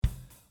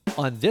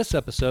on this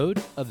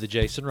episode of The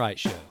Jason Wright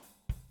Show.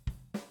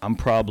 I'm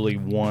probably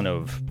one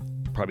of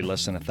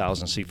less than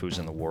 1,000 Sifus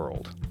in the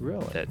world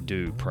that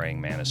do Praying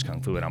Mantis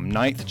Kung Fu. And I'm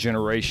 9th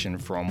generation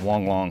from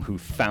Wong Long, who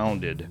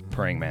founded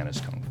Praying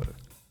Mantis Kung Fu.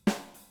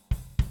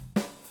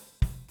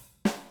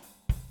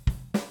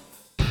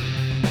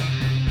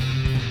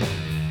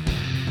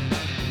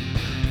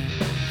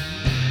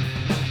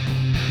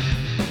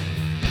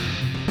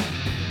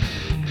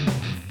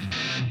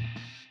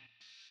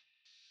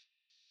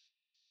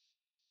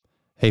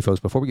 Hey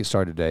folks, before we get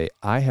started today,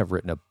 I have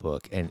written a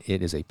book, and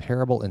it is a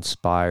parable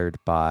inspired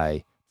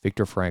by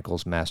Viktor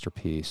Frankl's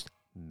masterpiece,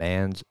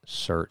 Man's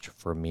Search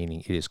for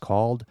Meaning. It is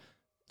called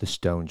The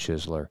Stone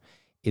Chiseler.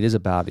 It is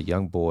about a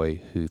young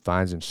boy who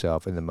finds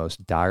himself in the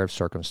most dire of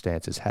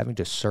circumstances, having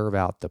to serve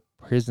out the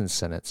prison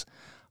sentence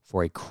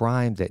for a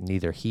crime that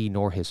neither he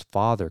nor his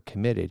father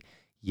committed,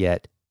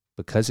 yet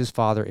because his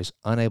father is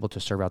unable to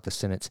serve out the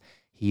sentence,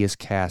 he is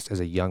cast as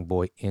a young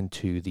boy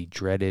into the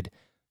dreaded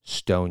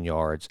stone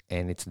yards,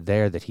 and it's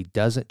there that he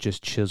doesn't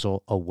just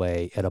chisel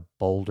away at a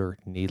boulder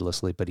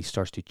needlessly, but he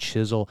starts to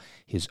chisel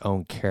his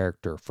own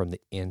character from the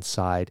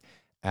inside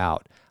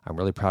out. I'm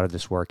really proud of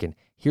this work, and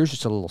here's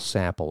just a little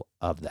sample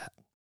of that.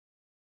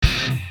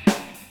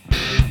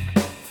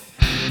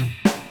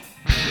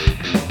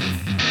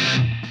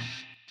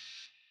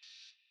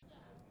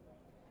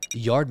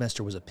 The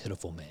yardmaster was a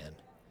pitiful man.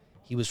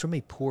 He was from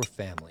a poor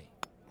family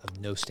of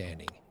no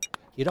standing.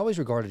 He had always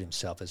regarded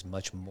himself as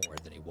much more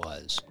than he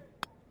was.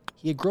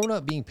 He had grown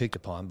up being picked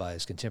upon by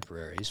his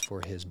contemporaries for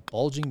his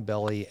bulging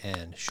belly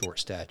and short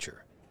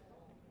stature.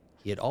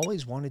 He had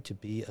always wanted to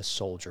be a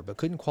soldier, but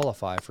couldn't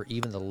qualify for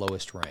even the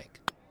lowest rank.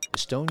 The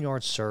stone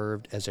yard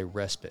served as a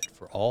respite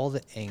for all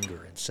the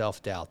anger and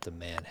self-doubt the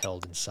man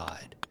held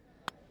inside.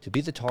 To be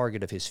the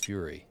target of his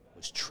fury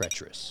was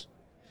treacherous.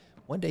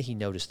 One day he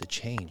noticed the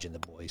change in the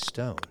boy's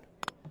stone.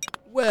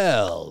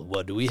 "Well,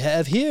 what do we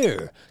have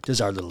here? Does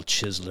our little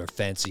chiseler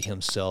fancy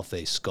himself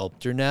a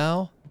sculptor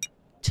now?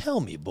 Tell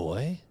me,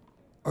 boy.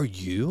 Are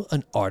you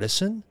an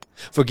artisan?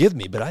 Forgive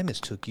me, but I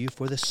mistook you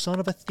for the son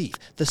of a thief,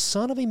 the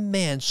son of a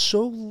man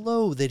so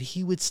low that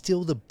he would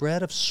steal the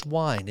bread of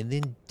swine and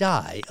then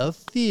die of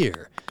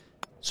fear.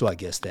 So I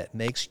guess that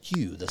makes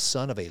you the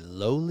son of a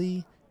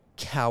lowly,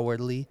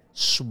 cowardly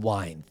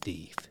swine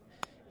thief.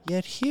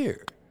 Yet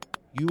here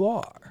you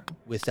are,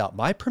 without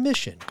my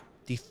permission,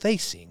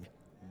 defacing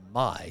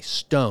my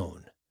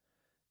stone."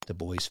 The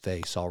boy's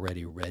face,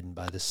 already reddened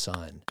by the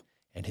sun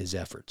and his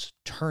efforts,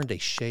 turned a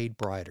shade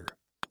brighter.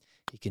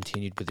 He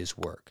continued with his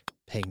work,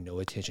 paying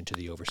no attention to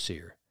the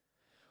overseer.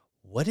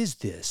 "What is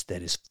this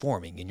that is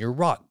forming in your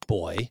rock,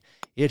 boy?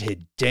 It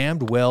had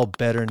damned well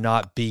better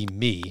not be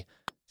me."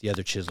 The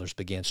other chiselers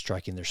began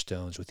striking their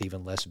stones with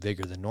even less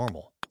vigor than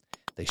normal.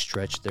 They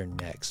stretched their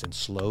necks and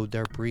slowed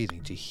their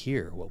breathing to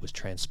hear what was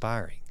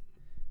transpiring.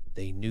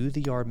 They knew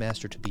the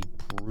yardmaster to be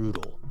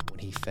brutal when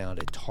he found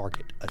a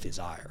target of his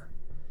ire.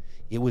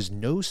 It was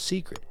no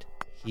secret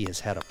he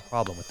has had a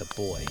problem with the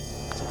boy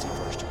since he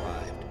first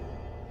arrived.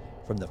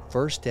 From the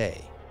first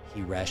day,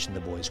 he rationed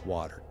the boy's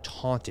water,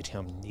 taunted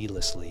him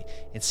needlessly,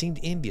 and seemed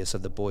envious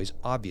of the boy's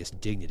obvious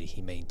dignity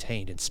he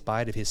maintained in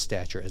spite of his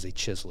stature as a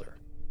chiseler.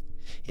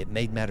 It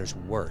made matters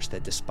worse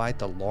that despite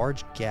the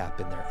large gap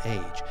in their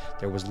age,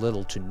 there was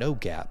little to no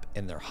gap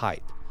in their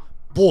height.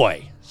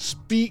 "Boy,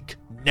 speak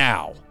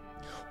now!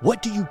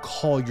 What do you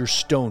call your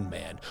stone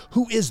man?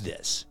 Who is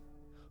this?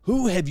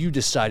 Who have you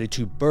decided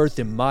to birth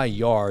in my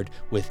yard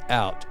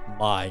without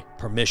my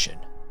permission?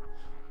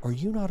 Are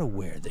you not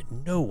aware that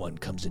no one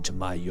comes into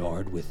my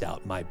yard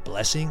without my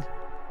blessing?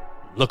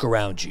 Look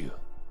around you.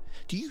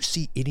 Do you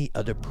see any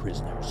other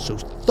prisoner so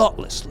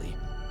thoughtlessly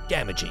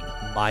damaging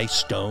my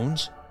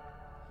stones?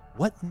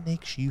 What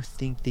makes you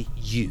think that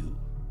you,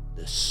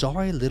 the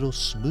sorry little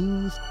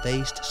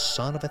smooth-faced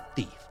son of a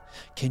thief,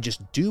 can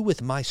just do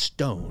with my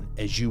stone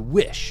as you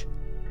wish?"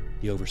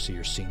 The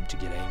overseer seemed to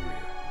get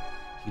angrier.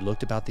 He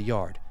looked about the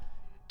yard.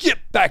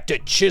 "Get back to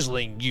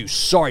chiseling, you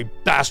sorry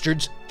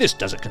bastards! This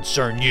doesn't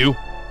concern you!"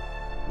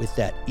 With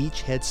that,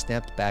 each head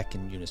snapped back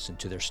in unison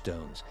to their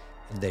stones,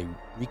 and they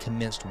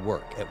recommenced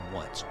work at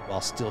once, while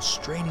still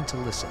straining to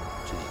listen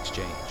to the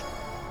exchange.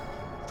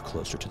 He moved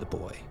closer to the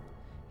boy.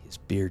 His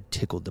beard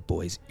tickled the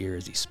boy's ear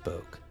as he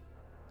spoke.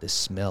 The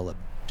smell of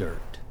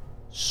dirt,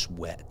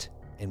 sweat,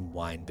 and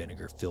wine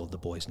vinegar filled the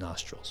boy's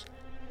nostrils.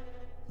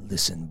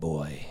 "Listen,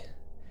 boy.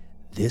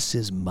 This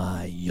is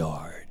my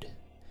yard.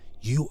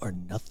 You are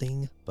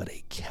nothing but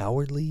a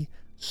cowardly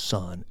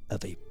son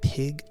of a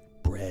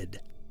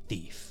pig-bred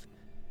thief.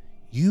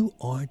 You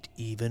aren't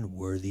even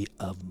worthy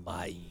of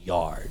my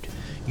yard.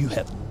 You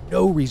have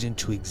no reason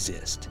to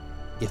exist.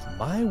 If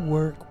my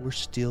work were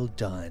still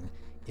done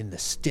in the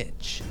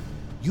stench,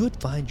 you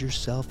would find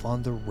yourself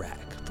on the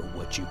rack for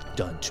what you've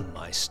done to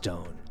my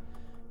stone.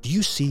 Do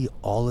you see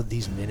all of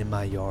these men in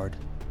my yard?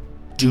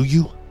 Do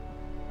you?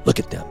 Look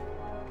at them."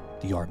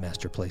 The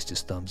yardmaster placed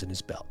his thumbs in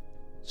his belt,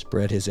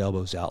 spread his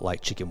elbows out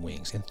like chicken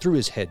wings, and threw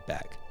his head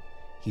back.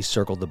 He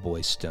circled the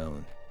boy's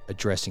stone,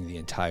 addressing the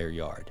entire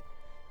yard.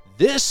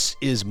 "This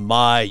is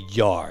my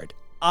yard.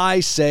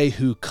 I say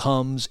who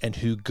comes and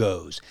who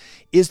goes.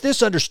 Is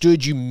this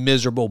understood, you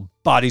miserable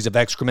bodies of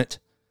excrement?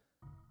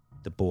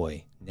 The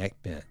boy, neck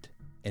bent,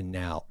 and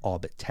now all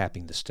but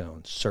tapping the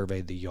stone,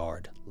 surveyed the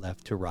yard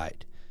left to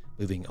right,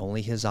 moving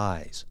only his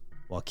eyes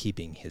while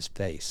keeping his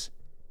face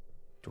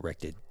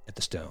directed at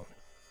the stone.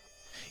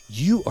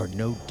 You are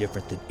no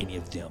different than any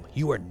of them.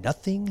 You are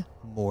nothing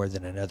more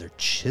than another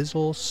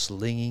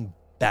chisel-slinging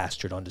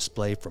bastard on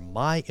display for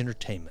my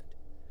entertainment.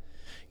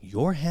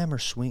 Your hammer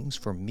swings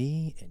for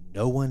me and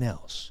no one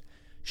else.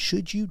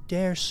 Should you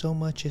dare so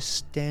much as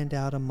stand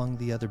out among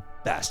the other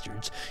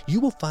bastards, you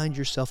will find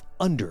yourself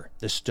under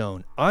the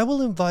stone. I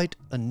will invite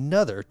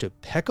another to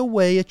peck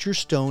away at your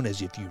stone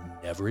as if you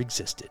never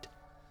existed.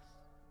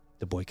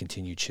 The boy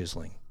continued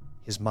chiseling.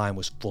 His mind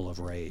was full of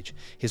rage.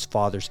 His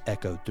father's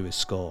echoed through his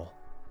skull.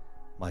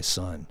 My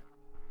son,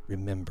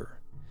 remember,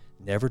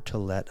 never to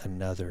let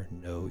another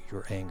know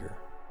your anger.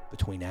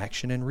 Between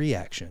action and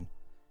reaction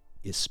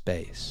is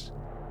space.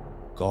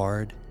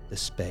 Guard the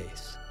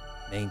space.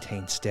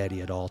 Maintain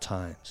steady at all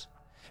times.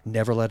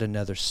 Never let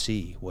another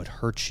see what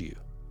hurts you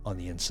on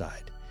the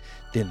inside.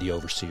 Then the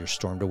overseer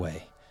stormed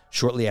away.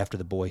 Shortly after,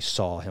 the boy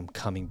saw him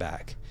coming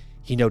back.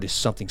 He noticed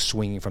something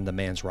swinging from the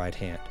man's right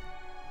hand.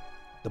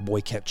 The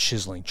boy kept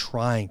chiseling,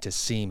 trying to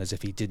seem as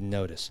if he didn't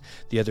notice.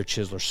 The other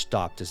chiseler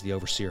stopped as the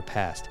overseer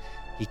passed.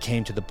 He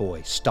came to the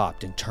boy,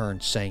 stopped, and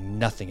turned, saying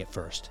nothing at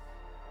first.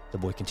 The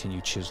boy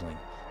continued chiseling.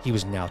 He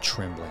was now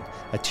trembling.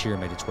 A tear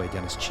made its way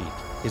down his cheek.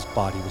 His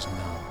body was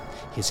numb.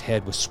 His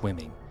head was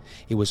swimming.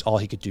 It was all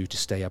he could do to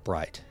stay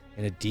upright.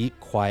 In a deep,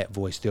 quiet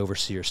voice, the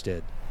overseer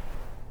said,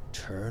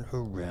 "Turn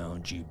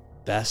around, you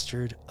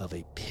bastard of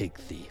a pig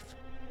thief."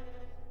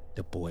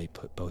 The boy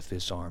put both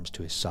his arms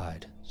to his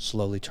side,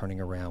 slowly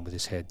turning around with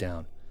his head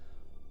down.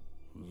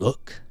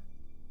 "Look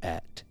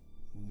at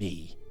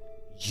me,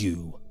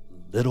 you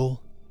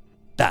little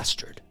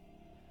bastard."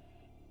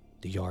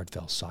 The yard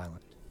fell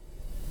silent.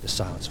 The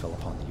silence fell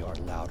upon the yard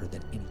louder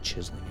than any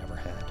chiseling ever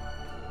had.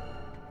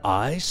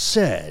 "I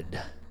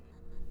said,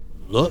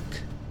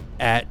 look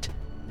at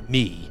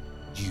me,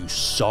 you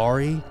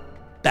sorry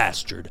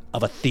bastard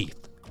of a thief."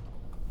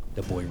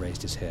 The boy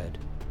raised his head.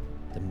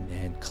 The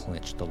man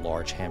clenched the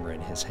large hammer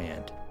in his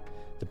hand.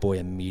 The boy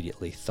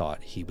immediately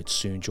thought he would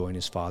soon join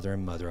his father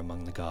and mother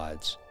among the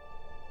gods.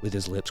 With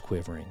his lips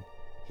quivering,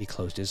 he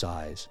closed his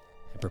eyes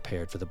and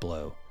prepared for the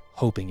blow,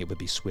 hoping it would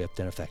be swift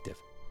and effective.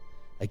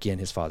 Again,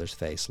 his father's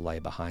face lay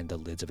behind the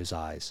lids of his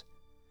eyes.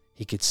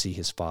 He could see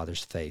his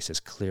father's face as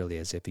clearly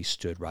as if he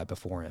stood right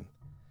before him.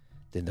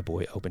 Then the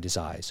boy opened his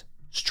eyes,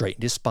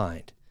 straightened his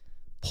spine,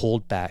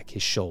 pulled back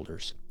his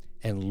shoulders,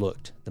 and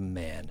looked the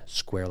man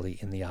squarely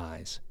in the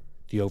eyes.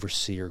 The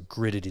overseer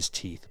gritted his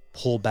teeth,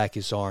 pulled back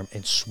his arm,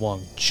 and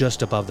swung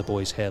just above the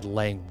boy's head,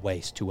 laying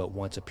waste to what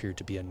once appeared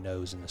to be a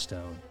nose in the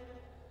stone.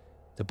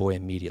 The boy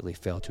immediately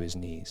fell to his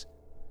knees.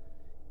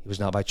 It was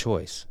not by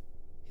choice.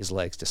 His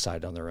legs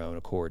decided on their own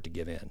accord to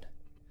give in.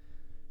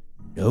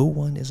 "No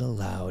one is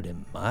allowed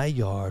in my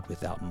yard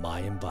without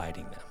my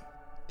inviting them,"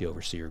 the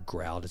overseer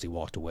growled as he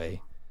walked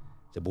away.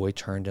 The boy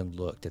turned and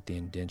looked at the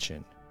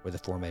indentation where the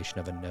formation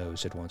of a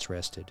nose had once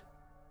rested.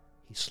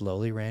 He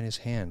slowly ran his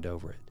hand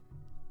over it.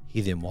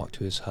 He then walked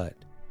to his hut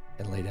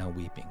and lay down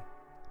weeping.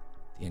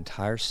 The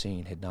entire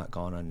scene had not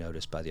gone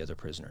unnoticed by the other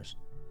prisoners.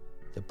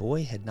 The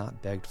boy had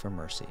not begged for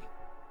mercy.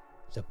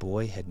 The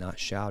boy had not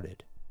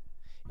shouted.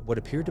 In what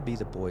appeared to be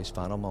the boy's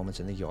final moments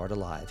in the yard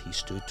alive, he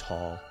stood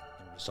tall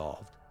and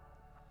resolved.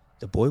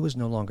 The boy was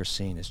no longer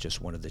seen as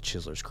just one of the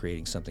chiselers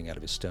creating something out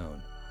of his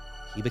stone.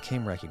 He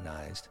became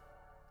recognized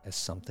as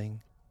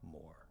something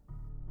more.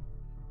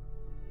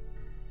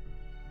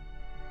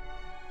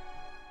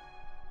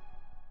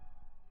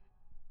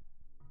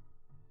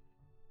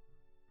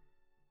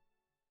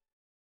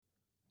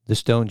 The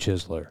Stone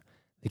Chiseler.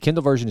 The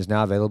Kindle version is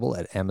now available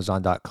at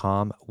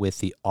Amazon.com with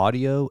the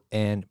audio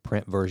and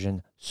print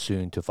version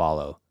soon to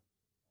follow.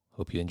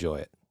 Hope you enjoy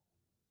it.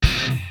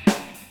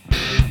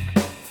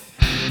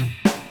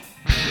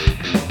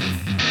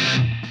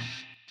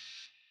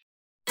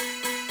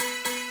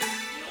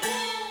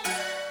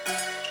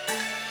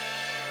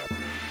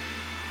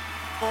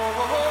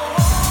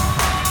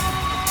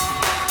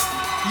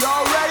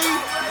 Y'all ready?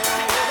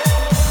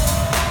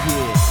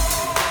 Yeah.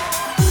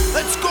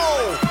 Let's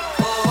go!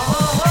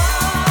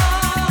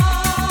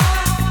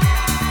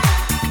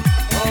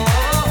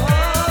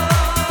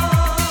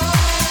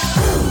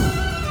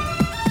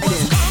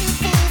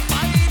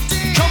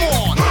 Come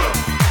on!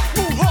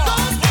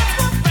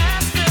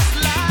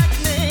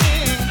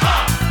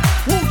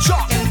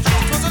 Woo-cha!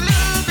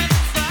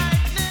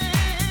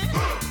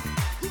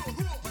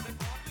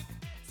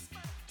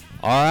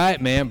 All right,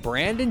 man.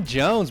 Brandon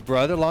Jones,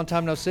 brother. Long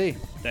time no see.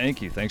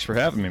 Thank you. Thanks for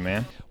having me,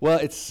 man. Well,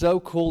 it's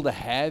so cool to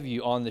have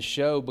you on the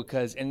show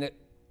because, and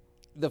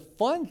the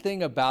fun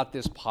thing about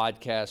this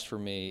podcast for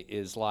me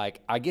is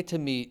like I get to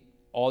meet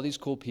all these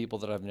cool people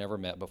that I've never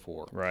met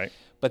before. Right.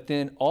 But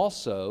then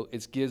also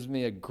it gives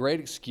me a great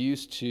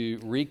excuse to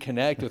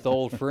reconnect with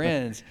old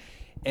friends.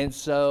 And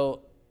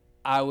so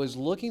I was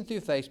looking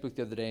through Facebook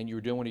the other day and you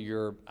were doing one of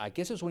your, I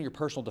guess it was one of your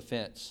personal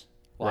defense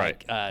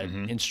like Right.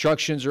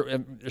 instructions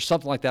or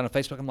something like that on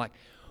Facebook. I'm like,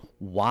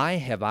 why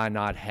have I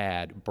not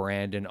had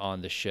Brandon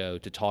on the show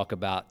to talk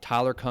about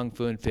Tyler Kung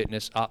Fu and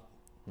Fitness?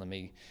 Let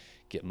me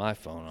get my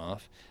phone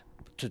off.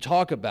 To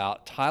talk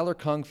about Tyler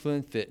Kung Fu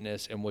and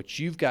Fitness and what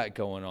you've got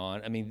going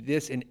on. I mean,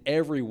 this in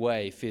every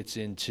way fits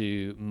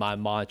into my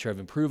mantra of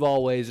improve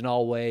always and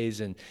always,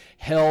 and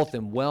health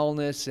and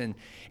wellness, and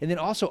then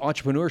also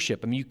entrepreneurship.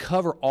 I mean, you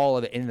cover all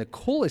of it. And the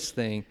coolest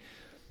thing,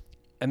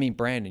 I mean,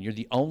 Brandon, you're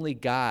the only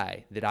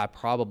guy that I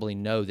probably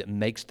know that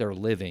makes their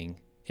living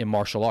in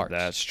martial arts.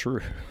 That's true.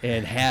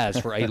 And has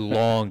for a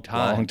long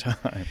time. Long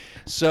time.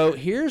 So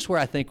here's where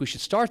I think we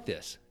should start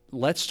this.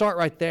 Let's start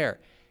right there.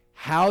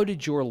 How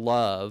did your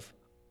love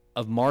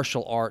of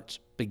martial arts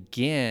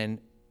begin,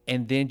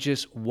 and then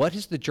just what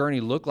does the journey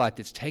look like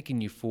that's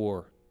taken you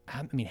for,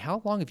 I mean, how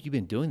long have you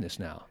been doing this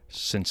now?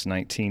 Since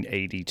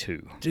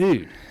 1982.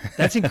 Dude,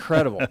 that's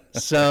incredible.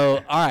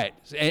 So, all right.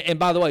 And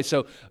by the way,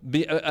 so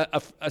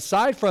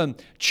aside from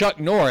Chuck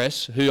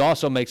Norris, who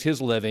also makes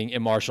his living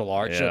in martial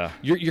arts, Yeah. so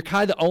you're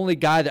kind of the only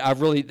guy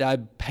that I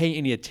pay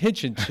any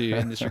attention to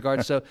in this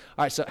regard. So, all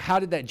right. So how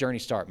did that journey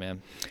start,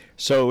 man?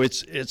 So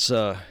it's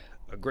a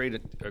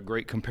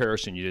great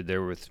comparison you did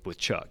there with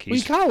Chuck. Well,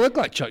 you kind of look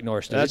like Chuck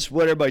Norris, dude. That's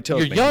what everybody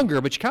tells me. You're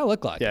younger, but you kind of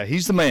look like Yeah,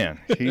 he's the man.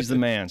 He's the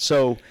man.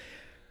 So,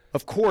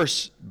 of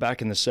course,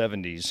 back in the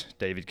 70s,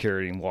 David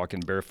Carradine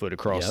walking barefoot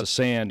across the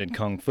sand in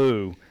Kung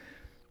Fu,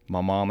 my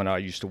mom and I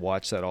used to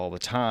watch that all the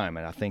time,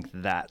 and I think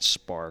that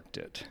sparked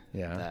it.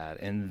 Yeah. That.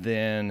 And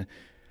then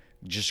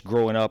just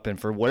growing up,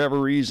 and for whatever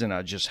reason,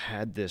 I just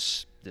had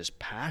this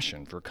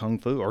passion for Kung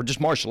Fu, or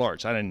just martial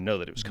arts. I didn't know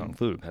that it was Kung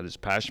Fu. I had this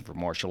passion for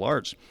martial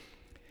arts.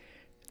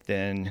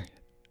 Then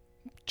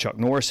Chuck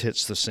Norris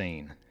hits the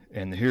scene,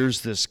 and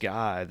here's this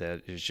guy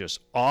that is just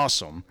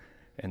awesome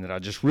and that I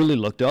just really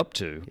looked up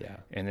to,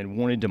 and then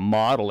wanted to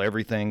model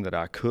everything that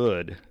I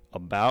could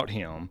about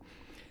him.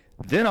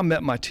 Then I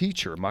met my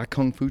teacher, my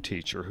Kung Fu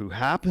teacher, who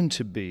happened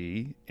to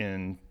be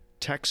in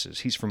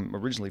Texas. He's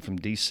originally from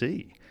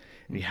D.C.,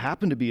 and he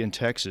happened to be in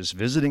Texas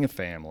visiting a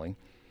family,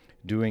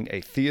 doing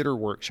a theater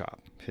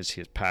workshop. His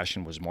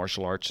passion was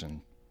martial arts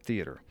and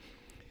theater.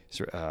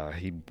 So,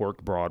 he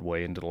worked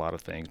Broadway and did a lot of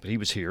things, but he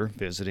was here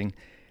visiting.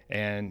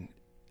 And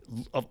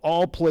of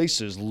all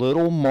places,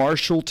 Little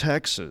Marshall,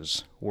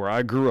 Texas, where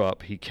I grew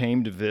up, he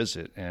came to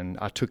visit, and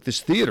I took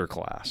this theater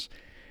class.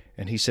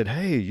 And he said,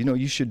 hey,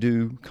 you should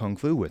do Kung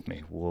Fu with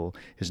me. Well,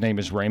 his name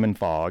is Raymond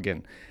Fogg,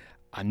 and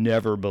I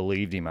never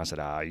believed him. I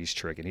said, he's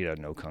tricking. He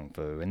doesn't know Kung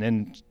Fu. And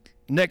then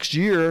next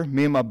year,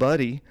 me and my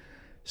buddy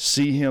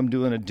see him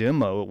doing a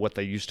demo at what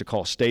they used to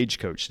call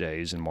Stagecoach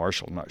Days in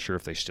Marshall. I'm not sure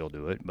if they still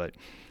do it, but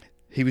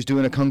he was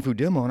doing a Kung Fu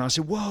demo, and I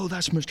said, whoa,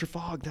 that's Mr.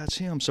 Fogg, that's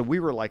him. So we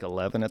were like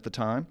 11 at the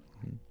time.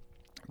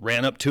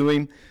 Ran up to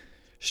him,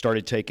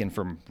 started taking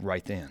from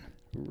right then.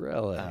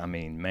 Really? I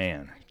mean,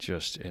 man, I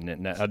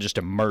just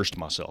immersed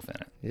myself in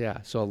it.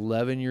 Yeah, so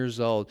 11 years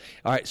old.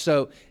 All right,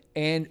 so,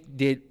 and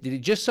did it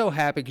just so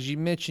happen, because you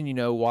mentioned,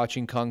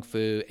 watching Kung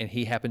Fu, and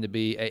he happened to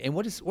be, and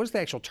what is the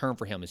actual term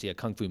for him? Is he a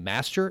Kung Fu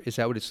master? Is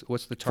that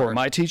what's the term? For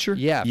my teacher?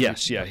 Yeah.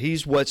 Yes, yeah.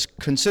 He's what's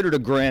considered a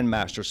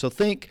grandmaster. So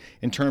think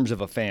in terms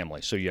of a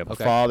family. So you have a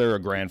father, a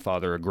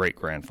grandfather, a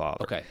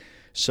great-grandfather. Okay.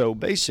 So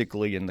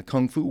basically in the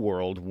Kung Fu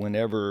world,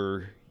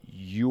 whenever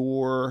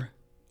you're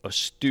a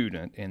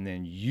student and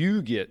then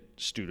you get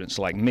students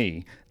like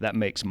me, that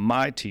makes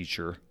my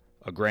teacher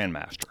a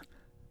grandmaster.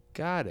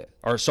 Got it.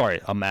 Or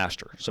sorry, a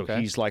master. So Okay.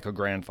 he's like a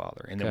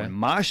grandfather. And then Okay. when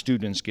my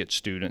students get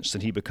students,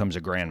 then he becomes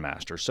a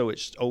grandmaster. So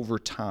it's over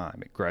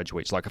time. It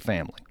graduates like a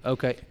family.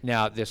 Okay.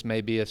 Now, this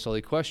may be a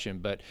silly question,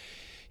 but,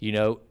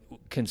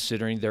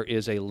 considering there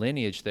is a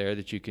lineage there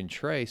that you can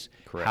trace,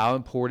 Correct. how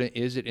important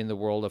is it in the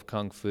world of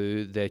Kung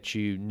Fu that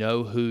you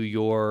know who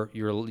your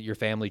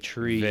family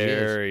tree is?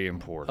 Very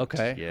important.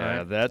 Okay, Yeah, all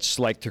right. that's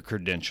like the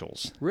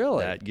credentials.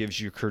 Really? That gives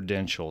you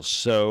credentials.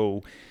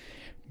 So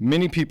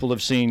many people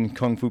have seen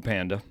Kung Fu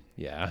Panda.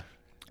 Yeah.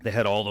 They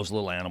had all those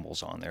little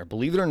animals on there.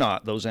 Believe it or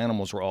not, those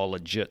animals were all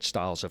legit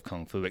styles of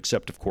Kung Fu,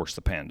 except, of course,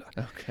 the panda.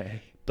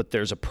 Okay. But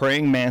there's a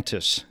praying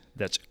mantis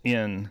that's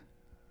in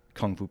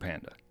Kung Fu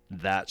Panda.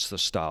 That's the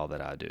style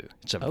that I do.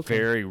 It's a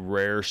very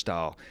rare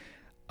style.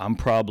 I'm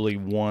probably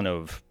one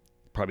of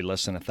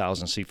less than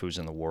 1,000 Sifus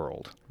in the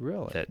world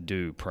that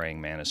do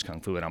praying mantis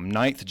Kung Fu. And I'm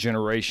 9th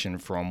generation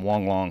from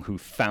Wong Long, who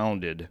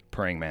founded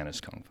praying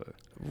mantis Kung Fu.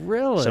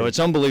 Really? So it's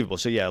unbelievable.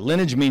 So yeah,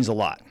 lineage means a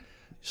lot.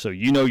 So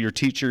your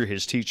teacher,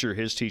 his teacher,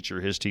 his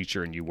teacher, his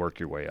teacher, and you work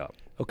your way up.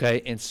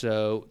 Okay, and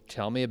so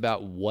tell me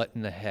about what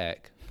in the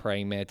heck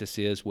praying mantis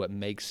is, what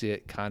makes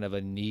it kind of a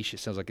niche.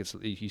 It sounds like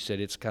you said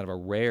it's kind of a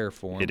rare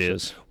form. It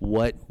is.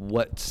 What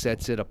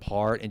sets it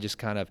apart, and just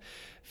kind of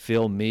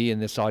fill me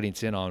and this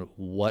audience in on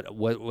what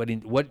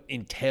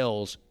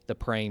entails the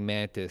praying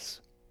mantis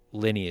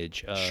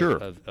lineage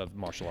of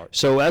martial arts.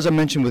 So as I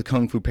mentioned with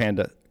Kung Fu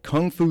Panda,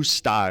 Kung Fu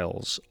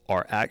styles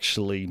are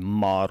actually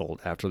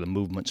modeled after the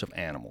movements of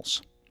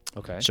animals.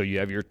 Okay. So you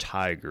have your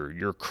tiger,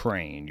 your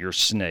crane, your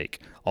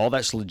snake, all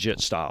that's legit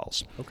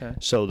styles. Okay.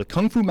 So the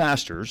Kung Fu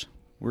masters,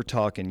 we're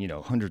talking,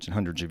 hundreds and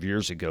hundreds of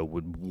years ago,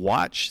 would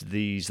watch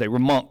these. They were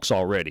monks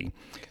already,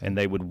 and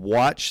they would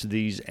watch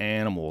these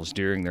animals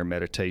during their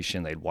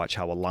meditation. They'd watch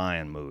how a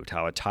lion moved,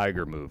 how a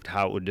tiger moved,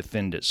 how it would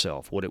defend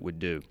itself, what it would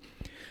do.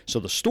 So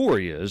the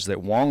story is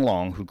that Wang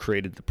Long, who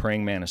created the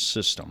praying mantis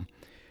system,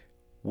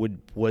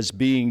 was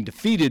being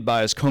defeated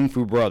by his Kung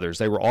Fu brothers.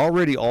 They were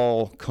already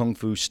all Kung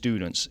Fu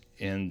students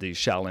in the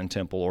Shaolin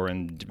Temple or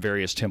in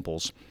various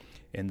temples,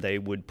 and they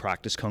would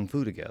practice Kung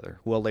Fu together.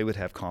 Well, they would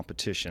have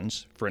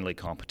competitions, friendly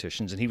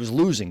competitions, and he was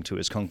losing to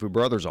his Kung Fu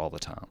brothers all the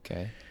time.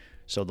 Okay.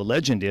 So the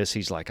legend is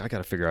he's like, I got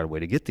to figure out a way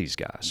to get these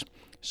guys.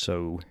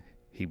 So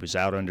he was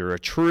out under a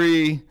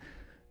tree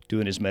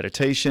doing his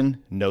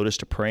meditation,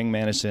 noticed a praying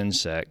mantis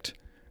insect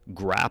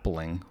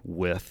grappling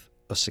with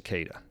a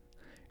cicada.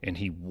 And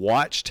he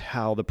watched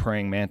how the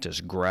praying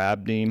mantis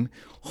grabbed him,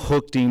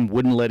 hooked him,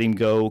 wouldn't let him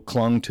go,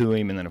 clung to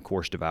him, and then, of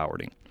course,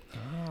 devoured him.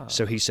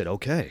 So he said,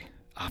 okay,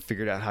 I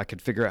figured out how I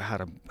could figure out how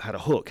to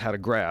hook, how to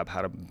grab,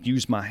 how to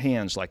use my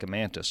hands like a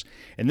mantis.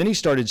 And then he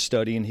started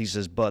studying. He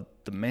says,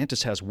 but the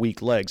mantis has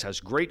weak legs, has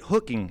great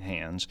hooking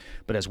hands,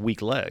 but has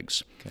weak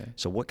legs. Okay.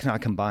 So what can I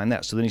combine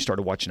that? So then he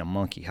started watching a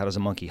monkey. How does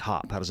a monkey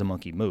hop? How does a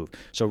monkey move?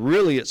 So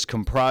really it's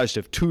comprised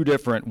of two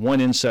different,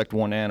 one insect,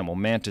 one animal,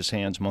 mantis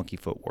hands, monkey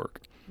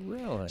footwork.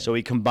 Really? So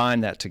he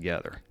combined that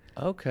together.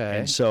 Okay.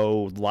 And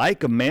so,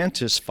 like a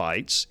mantis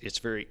fights, it's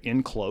very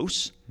in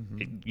close.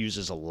 It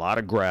uses a lot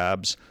of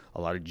grabs,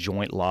 a lot of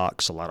joint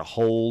locks, a lot of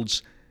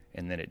holds,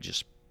 and then it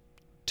just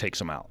takes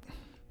them out.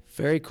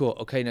 Very cool.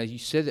 Okay, now you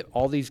said that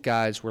all these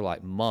guys were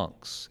like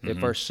monks at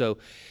first. So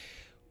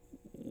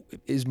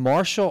is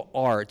martial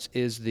arts,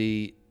 is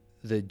the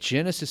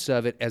genesis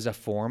of it as a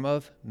form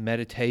of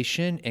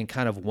meditation and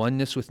kind of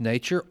oneness with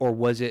nature, or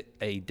was it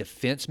a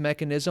defense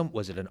mechanism?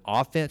 Was it an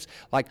offense?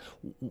 Like,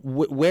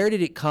 where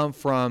did it come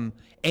from?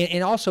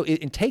 And also,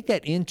 and take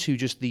that into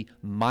just the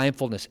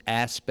mindfulness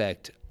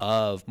aspect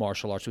of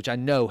martial arts, which I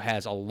know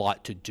has a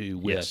lot to do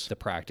with Yes. the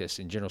practice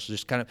in general. So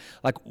just kind of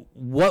like,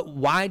 what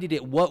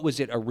was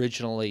it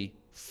originally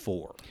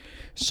for?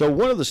 So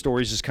one of the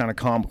stories is kind of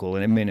comical,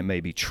 and it may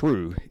be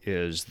true,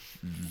 is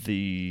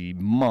the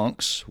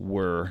monks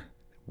were,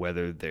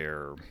 whether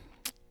they're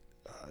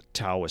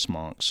Taoist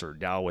monks or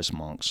Taoist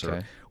monks or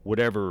Okay.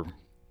 whatever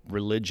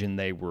religion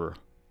they were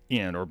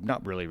in, or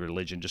not really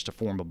religion, just a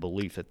form of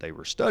belief that they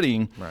were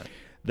studying, Right.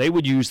 they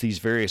would use these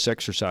various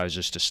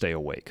exercises to stay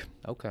awake.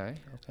 Okay.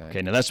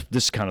 Okay, now this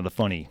is kind of the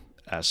funny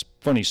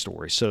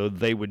story. So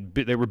they were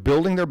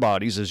building their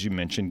bodies, as you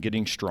mentioned,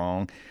 getting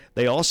strong.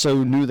 They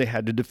also knew they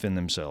had to defend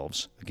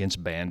themselves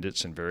against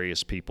bandits and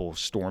various people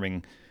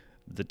storming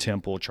the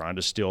temple, trying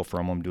to steal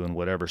from them, doing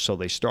whatever. So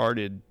they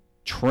started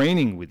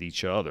training with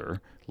each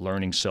other,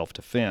 learning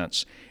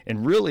self-defense.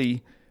 And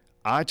really,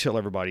 I tell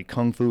everybody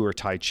Kung Fu or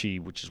Tai Chi,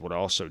 which is what I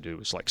also do,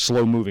 it's like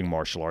slow-moving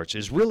martial arts,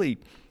 is really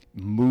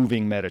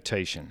moving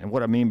meditation. And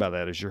what I mean by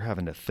that is you're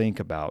having to think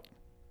about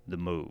the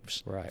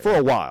moves. Right. For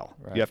a while.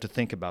 Right. You have to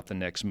think about the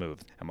next move.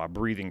 Am I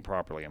breathing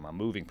properly? Am I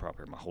moving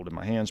properly? Am I holding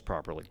my hands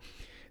properly?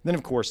 Then,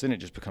 of course, it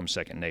just becomes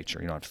second nature.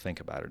 You don't have to think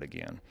about it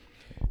again.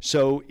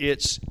 So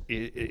is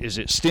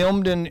it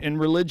stemmed in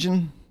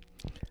religion?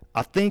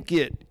 I think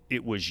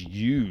it was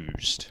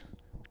used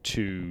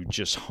to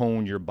just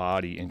hone your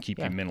body and keep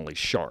Yeah. you mentally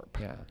sharp.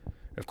 Yeah.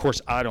 Of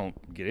course, I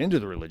don't get into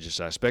the religious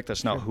aspect.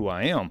 That's not who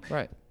I am.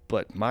 Right.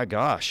 But my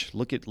gosh,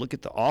 look at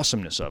the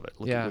awesomeness of it.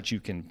 Look Yeah. at what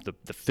you can,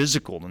 the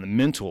physical and the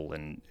mental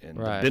and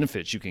Right. the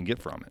benefits you can get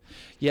from it.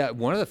 Yeah,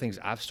 one of the things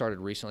I've started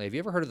recently, have you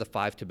ever heard of the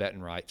 5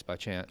 Tibetan rites by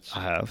chance?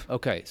 I have.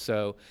 Okay,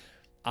 so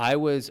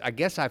I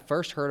guess I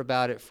first heard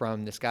about it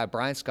from this guy,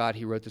 Brian Scott.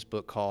 He wrote this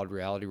book called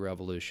Reality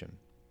Revolution.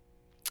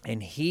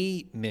 And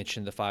he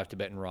mentioned the 5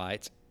 Tibetan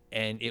rites.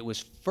 And it was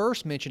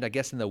first mentioned, I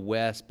guess, in the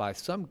West by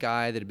some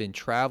guy that had been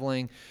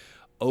traveling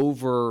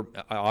over,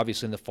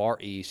 obviously in the Far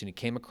East, and he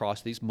came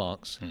across these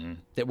monks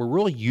that were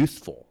really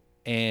youthful.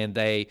 And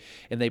they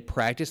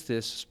practiced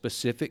this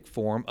specific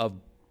form of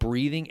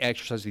breathing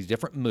exercise, these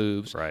different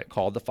moves Right.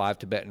 called the 5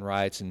 Tibetan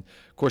rites. And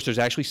of course, there's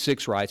actually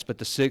 6 rites, but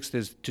the 6th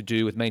is to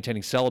do with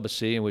maintaining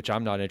celibacy, in which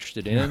I'm not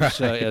interested in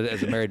so,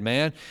 as a married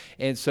man.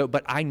 And so,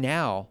 but I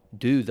now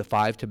do the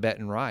 5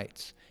 Tibetan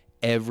rites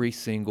every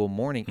single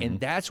morning. And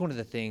that's one of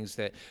the things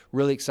that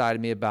really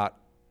excited me about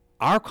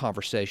our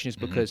conversation, is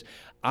because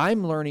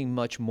I'm learning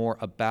much more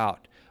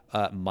about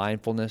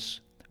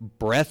mindfulness,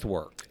 breath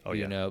work,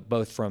 you know,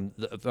 both from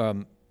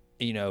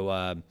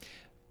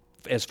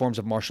as forms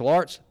of martial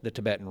arts, the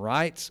Tibetan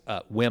rites,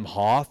 Wim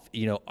Hof,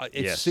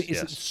 it's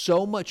Yes.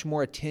 so much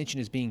more attention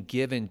is being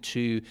given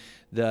to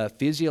the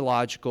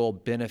physiological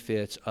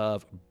benefits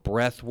of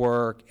breath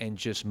work and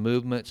just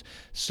movements.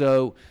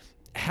 So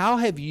how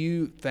have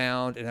you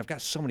found, and I've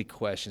got so many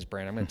questions,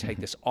 Brandon, I'm going to take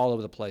this all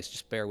over the place,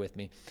 just bear with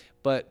me.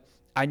 But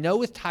I know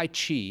with Tai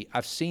Chi,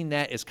 I've seen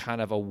that as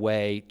kind of a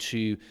way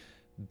to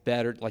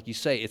better, like you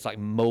say, it's like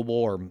mobile,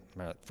 or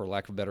for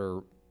lack of a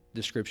better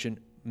description,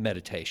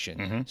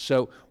 meditation.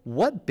 So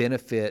what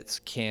benefits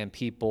can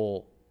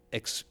people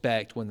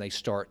expect when they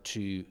start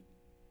to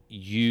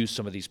use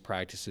some of these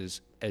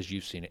practices as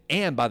you've seen it?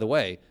 And by the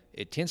way,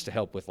 it tends to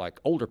help with like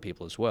older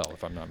people as well,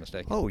 if I'm not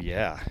mistaken. Oh,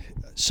 yeah.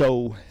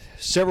 So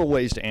several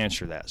ways to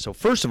answer that. So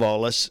first of all,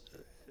 let's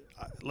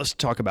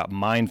talk about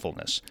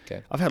mindfulness.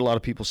 Okay. I've had a lot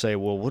of people say,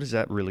 well, what does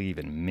that really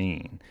even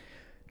mean?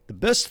 The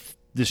best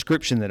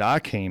description that I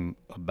came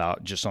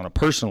about just on a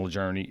personal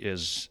journey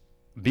is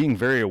being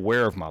very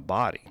aware of my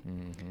body.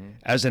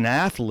 As an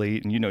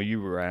athlete, and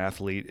you were an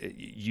athlete,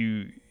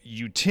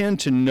 you tend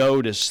to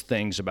notice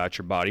things about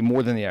your body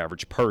more than the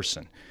average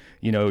person.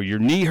 Your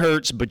knee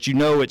hurts, but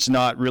it's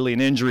not really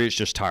an injury, it's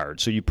just tired,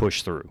 so you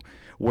push through.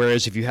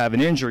 Whereas if you have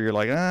an injury, you're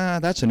like,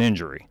 that's an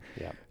injury.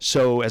 Yeah.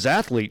 So as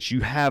athletes,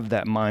 you have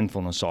that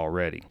mindfulness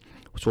already.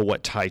 So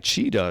what Tai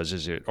Chi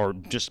does or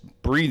just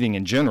breathing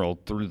in general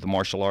through the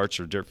martial arts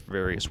or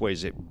various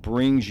ways, it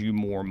brings you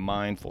more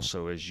mindful.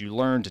 So as you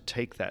learn to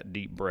take that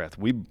deep breath,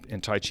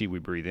 in Tai Chi, we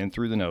breathe in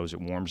through the nose, it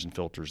warms and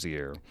filters the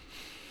air.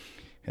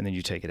 And then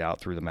you take it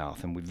out through the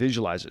mouth. And we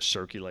visualize it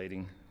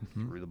circulating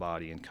through the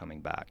body and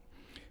coming back.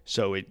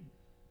 So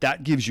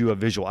that gives you a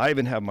visual. I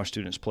even have my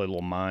students play a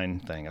little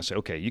mind thing. I say,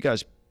 okay, you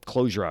guys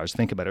close your eyes.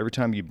 Think about every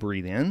time you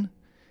breathe in,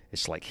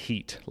 it's like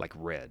heat, like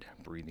red,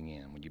 breathing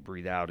in. When you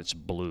breathe out, it's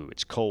blue.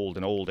 It's cold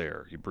and old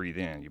air. You breathe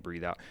in, you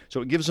breathe out. So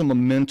it gives them a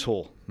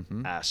mental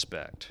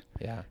aspect.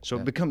 Yeah. So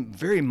become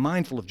very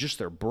mindful of just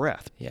their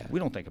breath. Yeah. We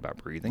don't think about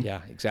breathing.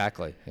 Yeah,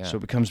 exactly. Yeah. So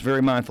it becomes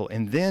very mindful.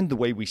 And then the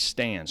way we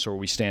stand. So are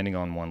we standing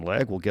on one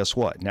leg? Well, guess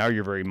what? Now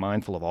you're very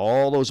mindful of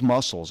all those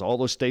muscles, all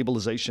those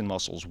stabilization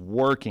muscles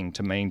working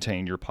to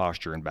maintain your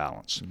posture and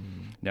balance.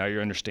 Now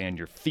you understand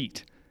your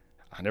feet.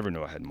 I never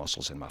knew I had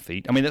muscles in my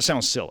feet. I mean, that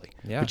sounds silly,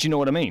 but you know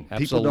what I mean.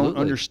 Absolutely. People don't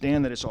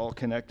understand that it's all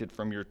connected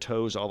from your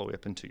toes all the way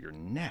up into your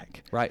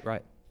neck.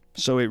 Right.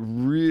 So it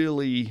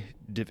really,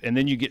 and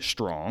then you get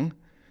strong.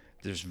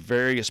 There's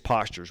various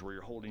postures where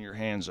you're holding your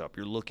hands up,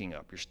 you're looking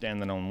up, you're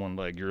standing on one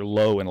leg, you're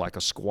low in like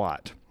a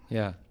squat.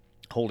 Yeah.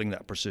 Holding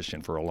that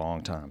position for a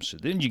long time. So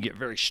then you get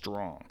very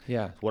strong.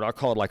 Yeah. What I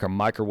call like a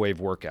microwave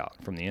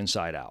workout from the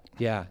inside out.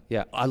 Yeah.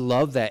 I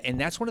love that.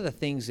 And that's one of the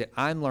things that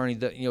I'm learning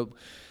that,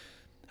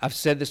 I've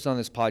said this on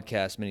this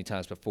podcast many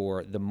times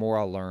before. The more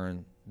I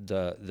learn,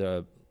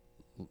 the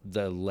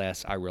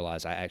less I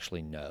realize I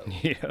actually know.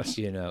 Yes.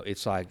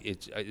 It's like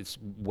it's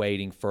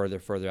wading further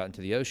out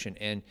into the ocean.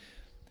 And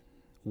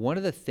one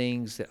of the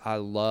things that I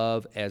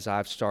love as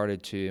I've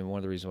started to, and one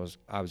of the reasons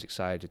I was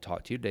excited to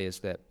talk to you today, is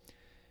that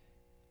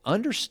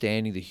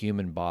understanding the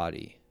human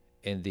body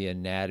and the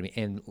anatomy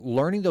and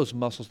learning those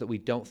muscles that we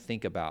don't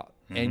think about.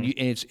 And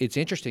it's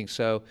interesting.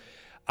 So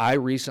I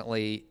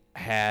recently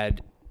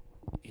had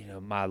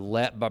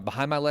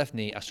behind my left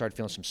knee, I started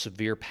feeling some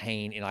severe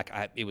pain,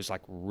 and it was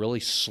like really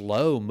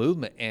slow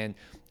movement. And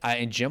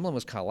Jimlin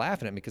was kind of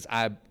laughing at me because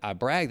I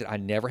bragged that I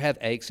never have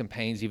aches and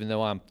pains, even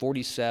though I'm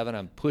 47,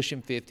 I'm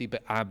pushing 50,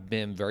 but I've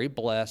been very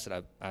blessed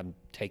that I'm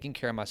taking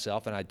care of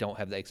myself and I don't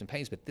have the aches and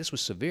pains. But this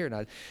was severe,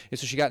 and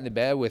so she got into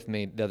bed with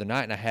me the other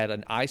night, and I had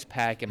an ice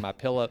pack in my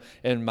pillow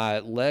and my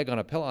leg on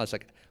a pillow. I was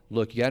like,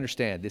 look, you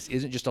understand, this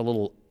isn't just a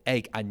little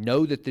ache. I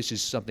know that this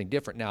is something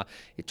different. Now,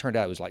 it turned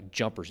out it was like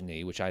jumper's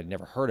knee, which I had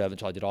never heard of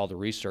until I did all the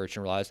research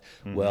and realized,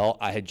 well,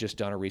 I had just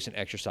done a recent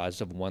exercise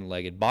of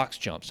one-legged box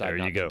jumps I had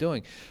not been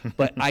doing.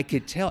 But I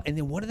could tell. And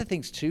then one of the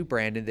things, too,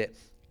 Brandon,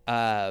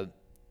 that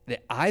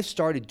I've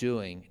started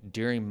doing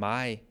during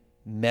my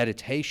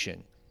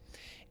meditation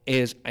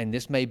is, and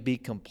this may be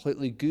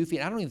completely goofy,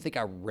 and I don't even think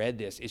I read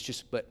this,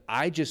 but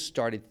I just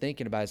started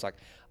thinking about it. It's like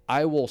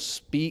I will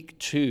speak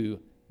to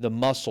the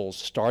muscles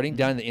starting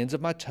down the ends of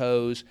my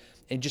toes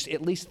and just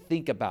at least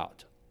think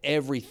about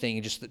everything,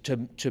 and just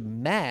to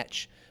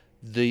match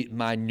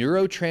my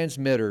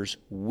neurotransmitters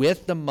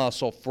with the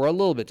muscle for a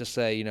little bit, to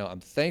say, I'm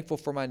thankful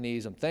for my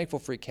knees, I'm thankful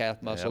for your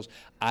calf muscles. Yep.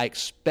 I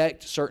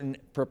expect certain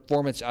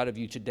performance out of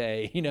you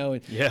today,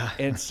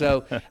 And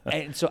so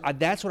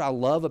that's what I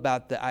love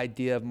about the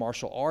idea of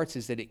martial arts,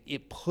 is that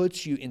it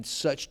puts you in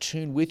such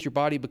tune with your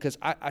body, because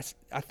I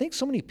think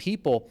so many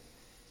people,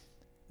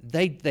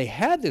 they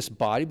have this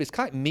body, but it's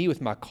kind of me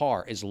with my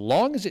car. As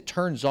long as it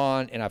turns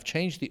on and I've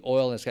changed the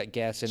oil and it's got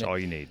gas in it. That's all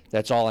you need.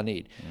 That's all I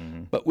need.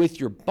 Mm-hmm. But with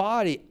your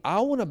body, I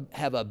want to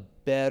have a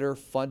better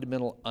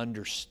fundamental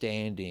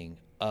understanding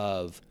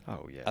of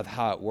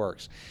how it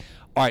works.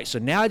 All right, so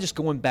now just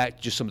going back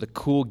to just some of the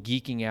cool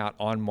geeking out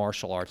on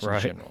martial arts in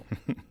general.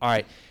 All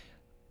right,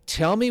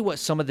 tell me what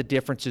some of the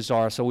differences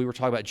are. So we were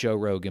talking about Joe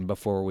Rogan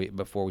before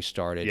we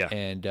started,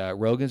 and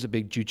Rogan's a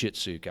big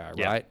jiu-jitsu guy,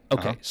 right?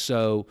 Okay,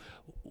 so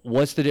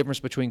what's the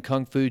difference between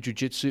Kung Fu,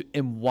 Jiu-Jitsu,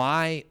 and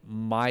why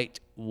might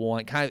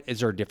one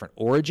is there different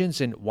origins,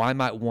 and why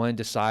might one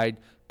decide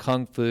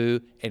Kung Fu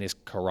and is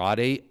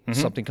karate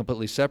something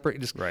completely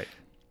separate? Just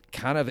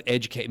kind of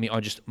educate me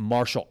on just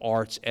martial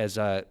arts as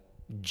a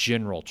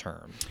general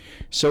term.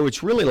 So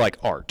it's really like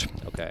art.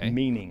 Okay.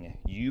 Meaning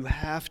you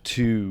have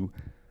to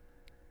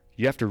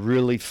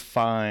really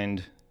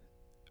find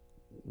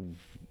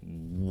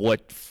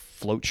what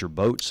floats your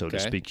boat, so to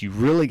speak. You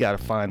really got to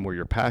find where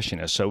your passion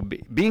is. So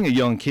being a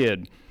young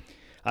kid,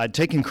 I'd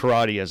taken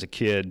karate as a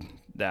kid.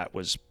 That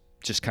was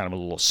just kind of a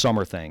little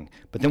summer thing.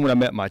 But then when I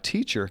met my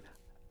teacher,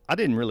 I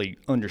didn't really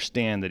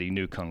understand that he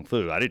knew Kung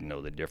Fu. I didn't know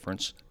the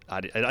difference.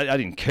 I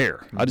didn't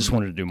care. I just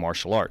wanted to do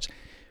martial arts.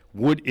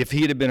 If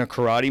he had been a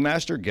karate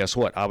master, guess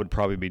what? I would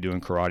probably be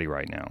doing karate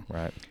right now.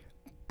 Right.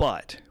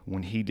 But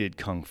when he did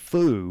Kung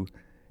Fu,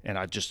 and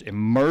I just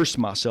immersed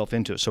myself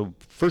into it. So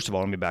first of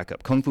all, let me back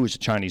up. Kung Fu is a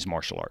Chinese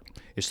martial art.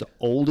 It's the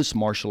oldest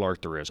martial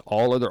art there is.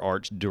 All other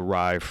arts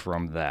derive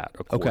from that,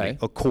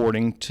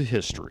 according to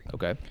history.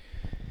 Okay.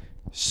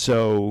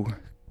 So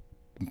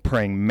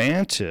praying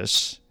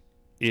mantis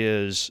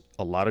is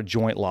a lot of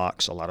joint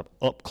locks, a lot of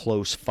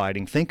up-close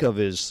fighting. Think of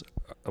it as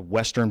a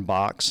Western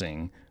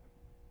boxing,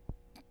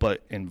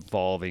 but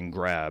involving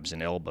grabs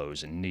and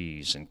elbows and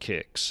knees and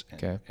kicks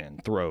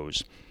and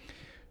throws.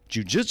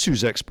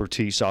 Jiu-jitsu's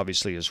expertise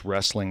obviously is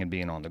wrestling and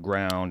being on the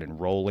ground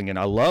and rolling, and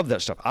I love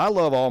that stuff. I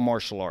love all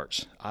martial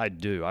arts. I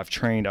do. I've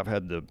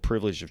had the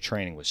privilege of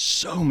training with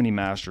so many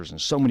masters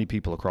and so many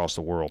people across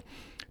the world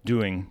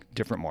doing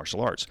different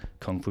martial arts.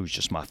 Kung Fu's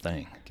just my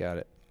thing. Got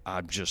it.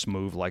 I just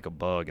move like a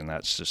bug, and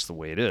that's just the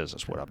way it is.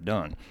 That's what I've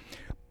done.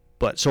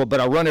 But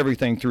I run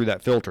everything through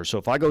that filter. So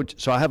if I go,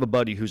 I have a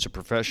buddy who's a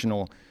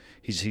professional.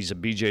 He's a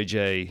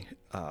BJJ,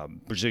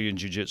 Brazilian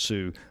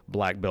Jiu-Jitsu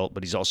black belt,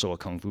 but he's also a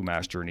Kung Fu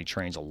master, and he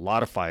trains a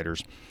lot of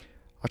fighters.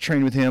 I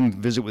train with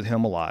him, visit with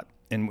him a lot,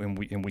 and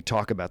we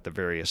talk about the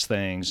various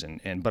things.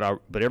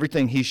 But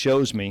everything he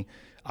shows me,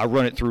 I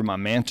run it through my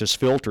Mantis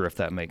filter, if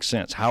that makes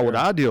sense. How would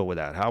I deal with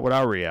that? How would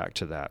I react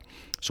to that?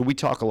 So we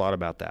talk a lot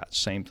about that.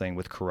 Same thing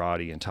with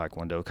karate and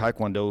taekwondo.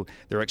 Taekwondo,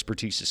 their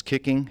expertise is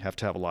kicking, have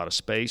to have a lot of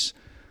space.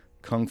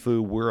 Kung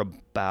Fu, we're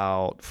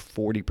about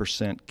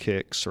 40%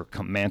 kicks, or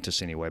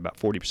Mantis anyway, about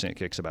 40%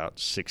 kicks, about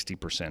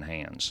 60%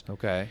 hands.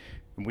 Okay.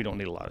 And we don't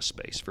need a lot of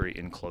space, very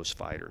in-close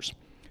fighters.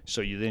 So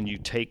you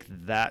take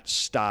that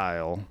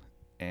style,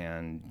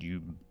 and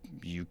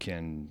you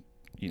can,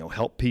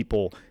 help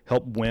people,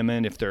 help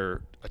women if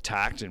they're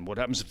attacked, and what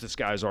happens if this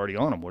guy's already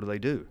on them? What do they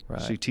do? Right.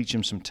 So you teach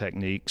them some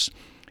techniques.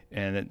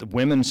 And the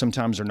women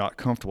sometimes are not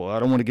comfortable. I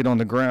don't want to get on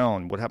the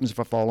ground. What happens if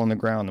I fall on the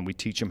ground? And we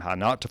teach them how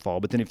not to fall.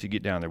 But then if you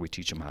get down there, we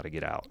teach them how to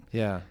get out.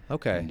 Yeah.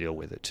 Okay. And deal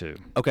with it too.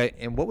 Okay.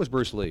 And what was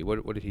Bruce Lee?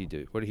 What did he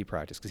do? What did he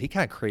practice? Because he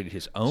kind of created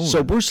his own.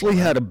 So Bruce Lee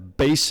had a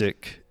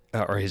basic,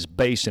 or his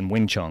base in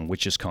Wing Chun,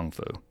 which is Kung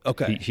Fu.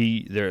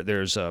 Okay.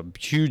 There's a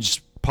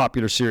huge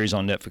popular series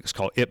on Netflix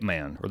called Ip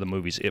Man, or the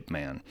movie's Ip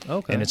Man.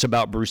 Okay. And it's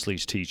about Bruce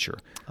Lee's teacher.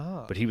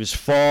 Ah. But he was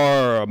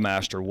far a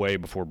master way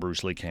before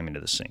Bruce Lee came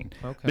into the scene.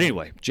 Okay. But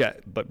anyway,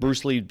 but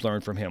Bruce Lee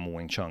learned from him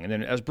Wing Chun. And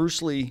then as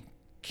Bruce Lee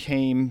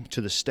came to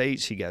the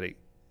States, he got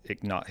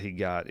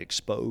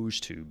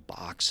exposed to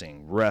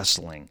boxing,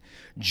 wrestling,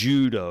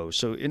 judo.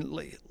 So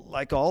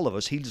like all of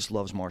us, he just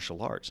loves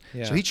martial arts.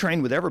 Yeah. So he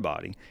trained with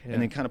everybody, Yeah.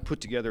 and then kind of put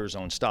together his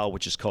own style,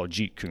 which is called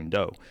Jeet Kune Do.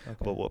 Okay.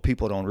 But what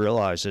people don't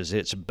realize is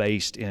it's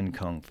based in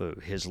Kung Fu,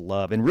 his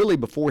love. And really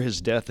before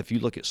his death, if you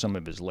look at some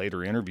of his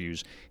later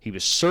interviews, he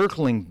was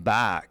circling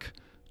back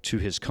to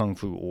his Kung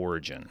Fu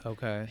origin.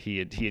 Okay. He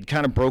had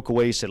kind of broke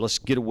away, said, let's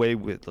do away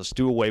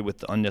with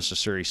the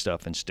unnecessary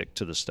stuff and stick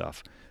to the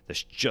stuff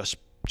that's just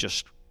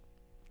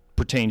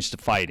pertains to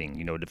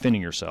fighting,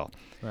 defending yourself.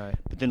 Right.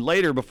 But then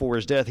later, before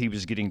his death, he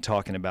was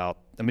talking about,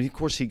 of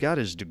course, he got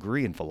his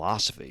degree in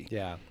philosophy.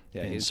 Yeah.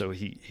 Yeah. And so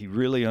he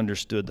really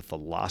understood the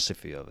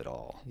philosophy of it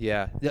all.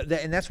 Yeah.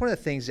 And that's one of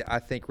the things that I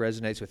think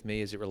resonates with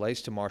me as it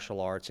relates to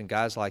martial arts and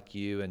guys like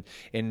you.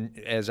 And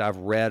as I've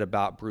read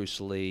about Bruce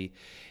Lee,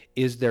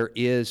 is there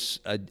is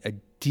a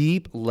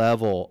deep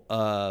level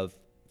of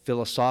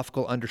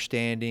philosophical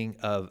understanding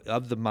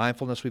of the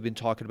mindfulness we've been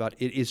talking about.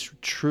 It is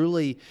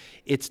truly,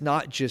 it's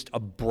not just a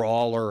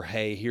brawler,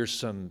 hey, here's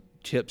some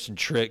tips and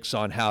tricks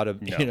on how to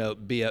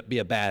be a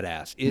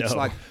badass. It's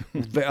like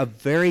a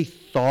very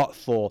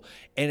thoughtful,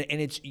 and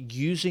it's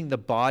using the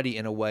body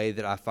in a way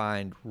that I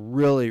find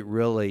really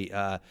really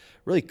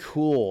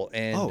cool.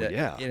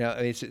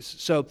 And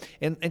so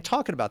and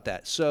talking about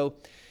that, so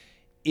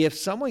if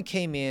someone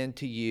came in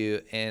to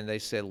you and they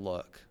said,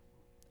 look,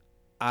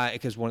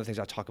 because one of the things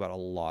I talk about a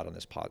lot on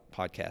this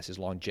podcast is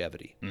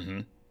longevity.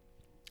 Mm-hmm.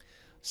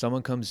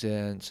 Someone comes in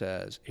and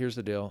says, here's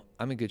the deal.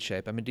 I'm in good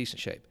shape. I'm in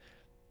decent shape.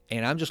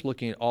 And I'm just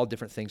looking at all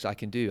different things I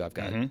can do. I've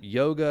got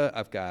yoga.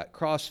 I've got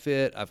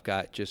CrossFit. I've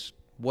got just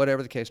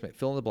whatever the case may be,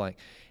 fill in the blank.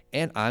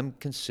 And I'm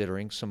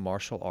considering some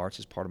martial arts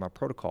as part of my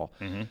protocol.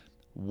 Mm-hmm.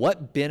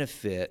 What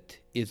benefit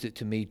is it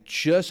to me?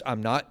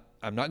 I'm not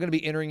going to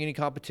be entering any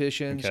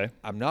competitions. Okay.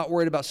 I'm not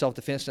worried about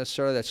self-defense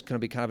necessarily. That's going to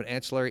be kind of an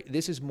ancillary.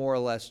 This is more or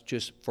less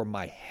just for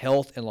my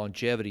health and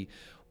longevity.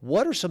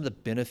 What are some of the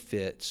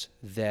benefits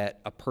that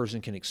a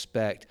person can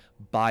expect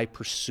by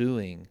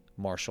pursuing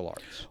martial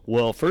arts?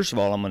 Well, first of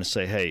all, I'm going to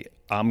say, hey,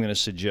 I'm going to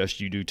suggest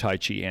you do Tai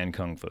Chi and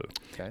Kung Fu.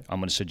 Okay. I'm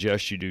going to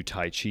suggest you do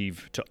Tai Chi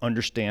to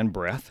understand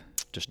breath,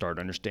 to start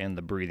understanding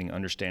the breathing,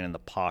 understanding the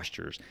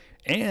postures,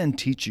 and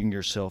teaching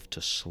yourself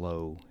to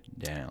slow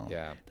down.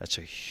 Yeah.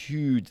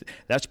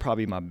 That's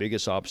probably my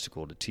biggest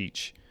obstacle to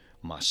teach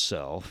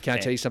myself. Can I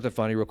tell you something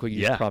funny real quick?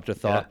 You just prompted a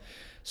thought. Yeah.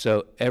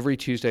 So every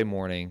Tuesday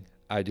morning,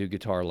 I do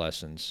guitar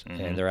lessons,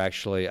 and they're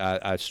actually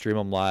I stream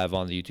them live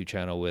on the YouTube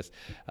channel with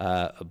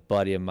a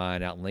buddy of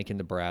mine out in Lincoln,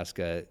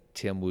 Nebraska,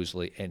 Tim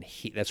Woosley, and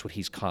that's what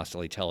he's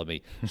constantly telling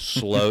me,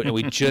 slow. And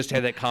we just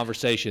had that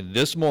conversation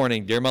this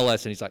morning during my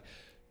lesson. He's like,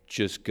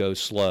 just go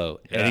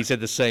slow. And he said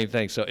the same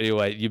thing. So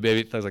anyway,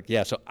 I was like,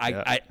 yeah. So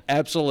I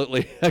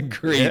absolutely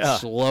agree. Yeah.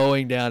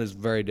 Slowing down is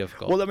very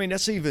difficult. Well, I mean,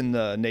 that's even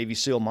the Navy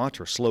SEAL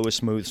mantra: slow is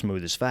smooth,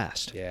 smooth is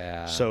fast.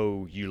 Yeah.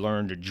 So you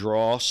learn to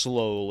draw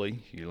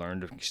slowly. You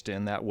learn to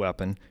extend that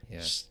weapon.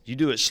 Yeah. You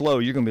do it slow,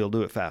 you're going to be able to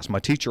do it fast. My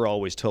teacher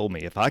always told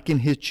me, if I can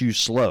hit you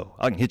slow,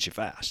 I can hit you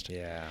fast.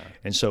 Yeah.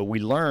 And so we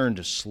learn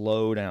to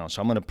slow down.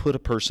 So I'm going to put a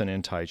person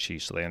in Tai Chi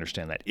so they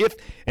understand that.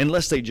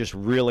 Unless they just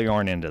really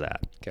aren't into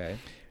that. Okay.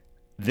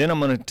 Then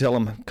I'm going to tell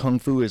them Kung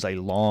Fu is a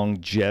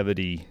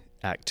longevity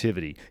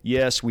activity.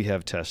 Yes, we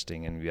have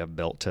testing and we have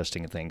belt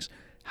testing and things.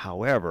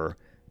 However,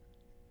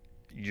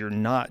 you're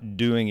not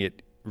doing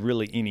it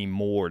really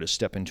anymore to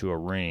step into a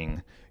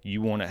ring.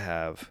 You want to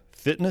have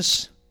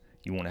fitness,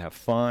 you want to have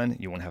fun,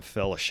 you want to have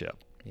fellowship.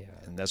 Yeah.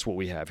 And that's what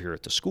we have here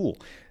at the school.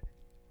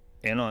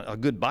 And a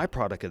good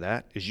byproduct of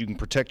that is you can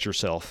protect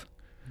yourself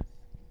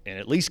and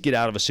at least get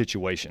out of a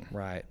situation.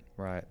 Right.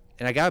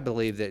 And I gotta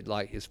believe that,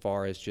 like, as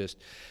far as just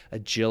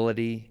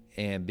agility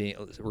and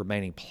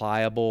remaining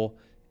pliable,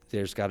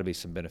 there's got to be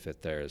some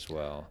benefit there as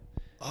well.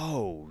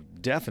 Oh,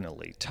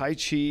 definitely. Tai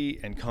Chi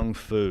and Kung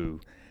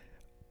Fu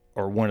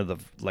are one of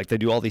they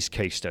do all these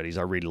case studies.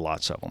 I read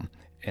lots of them.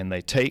 And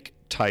they take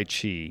Tai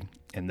Chi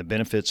and the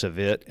benefits of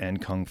it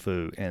and Kung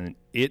Fu, and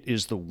it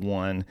is the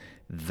one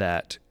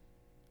that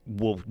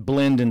will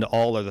blend into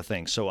all other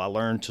things. So I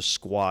learned to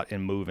squat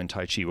and move in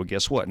Tai Chi. Well,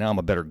 guess what? Now I'm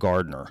a better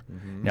gardener.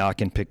 Now I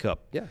can pick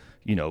up,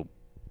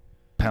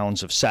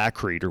 pounds of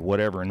sacrete or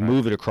whatever and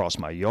move it across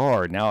my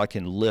yard. Now I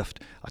can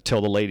lift. I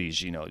tell the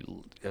ladies,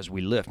 as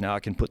we lift, now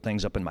I can put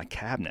things up in my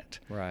cabinet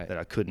that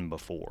I couldn't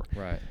before.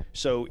 Right.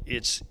 So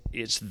it's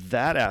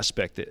that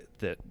aspect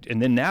that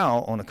and then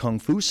now on the Kung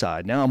Fu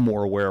side, now I'm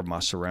more aware of my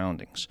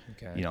surroundings.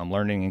 Okay. I'm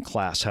learning in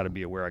class how to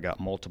be aware I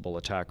got multiple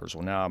attackers.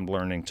 Well, now I'm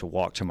learning to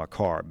walk to my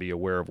car, be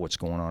aware of what's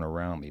going on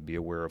around me, be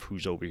aware of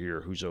who's over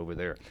here, who's over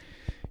there.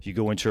 You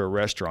go into a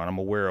restaurant, I'm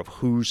aware of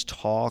who's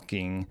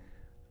talking,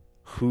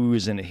 who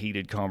is in a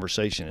heated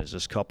conversation. Is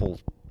this couple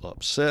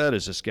upset?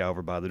 Is this guy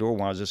over by the door?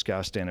 Why is this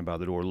guy standing by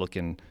the door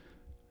looking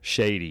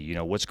shady?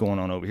 What's going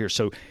on over here?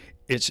 So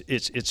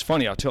it's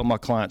funny. I tell my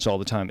clients all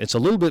the time, it's a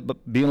little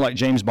bit being like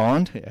James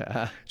Bond.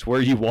 Yeah. It's where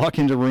you walk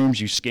into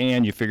rooms, you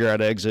scan, you figure out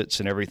exits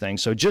and everything.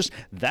 So just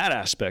that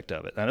aspect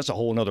of it, and that's a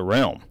whole other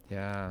realm.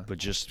 Yeah. But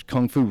just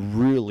Kung Fu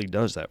really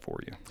does that for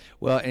you.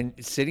 Well, and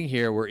sitting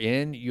here, we're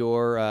in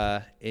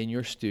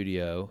your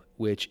studio,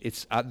 which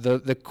it's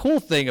the cool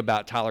thing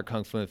about Tyler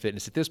Kung Fu and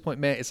Fitness at this point,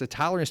 man. It's a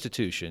Tyler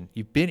institution.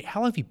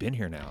 How long have you been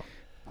here now?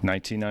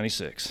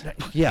 1996.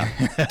 Yeah,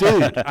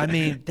 dude. I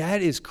mean,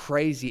 that is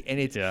crazy, and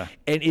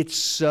it's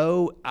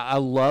so. I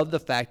love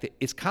the fact that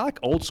it's kind of like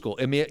old school.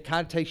 I mean, it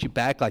kind of takes you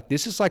back. Like,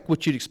 this is like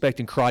what you'd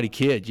expect in Karate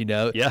Kid,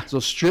 Yeah. So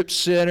strip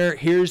center.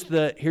 Here's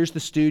the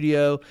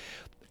studio.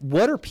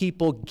 What are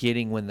people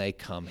getting when they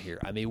come here?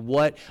 I mean,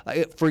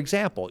 for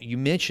example, you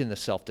mentioned the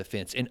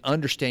self-defense and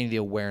understanding the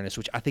awareness,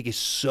 which I think is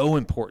so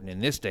important in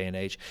this day and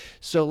age.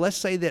 So let's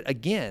say that,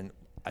 again,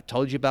 I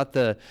told you about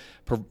the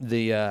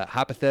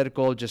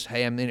hypothetical, just,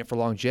 hey, I'm in it for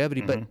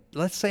longevity, but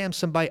let's say I'm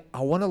somebody,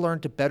 I want to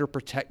learn to better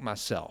protect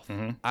myself.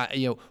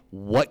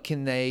 What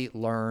can they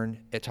learn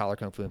at Tyler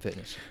Kung Fu and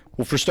Fitness?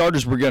 Well, for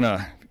starters,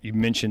 you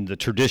mentioned the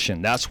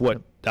tradition. That's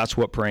what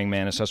Praying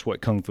Mantis, that's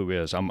what Kung Fu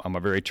is. I'm a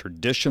very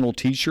traditional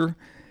teacher.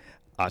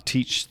 I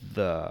teach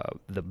the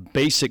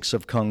basics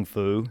of Kung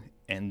Fu,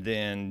 and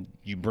then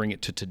you bring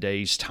it to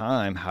today's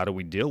time. How do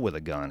we deal with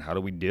a gun? How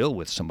do we deal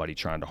with somebody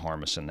trying to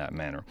harm us in that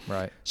manner?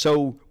 Right.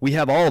 So we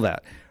have all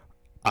that.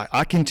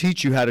 I can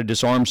teach you how to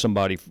disarm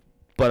somebody,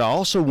 but I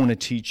also want to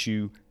teach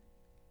you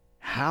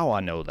how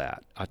I know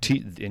that.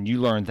 And you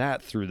learn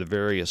that through the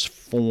various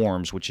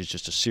forms, which is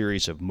just a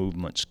series of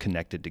movements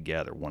connected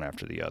together, one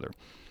after the other.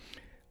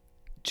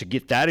 To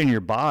get that in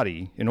your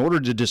body, in order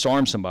to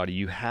disarm somebody,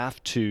 you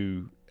have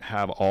to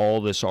have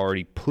all this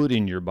already put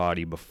in your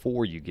body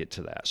before you get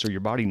to that, so your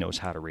body knows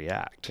how to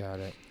react. Got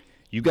it.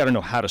 You got to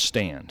know how to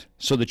stand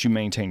so that you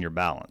maintain your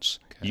balance.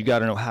 Okay. You got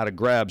to know how to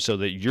grab so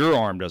that your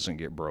arm doesn't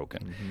get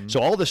broken. So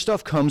all this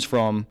stuff comes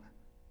from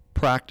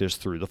practice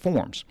through the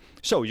forms.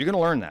 So you're going to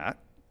learn that.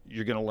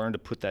 You're going to learn to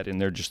put that in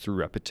there just through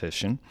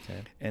repetition.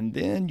 Okay. And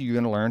then you're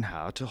going to learn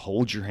how to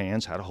hold your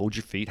hands, how to hold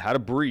your feet, how to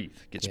breathe.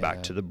 Gets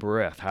back to the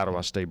breath. How do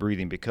I stay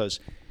breathing? Because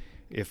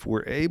if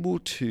we're able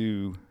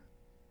to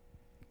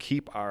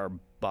keep our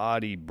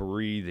body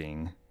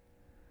breathing,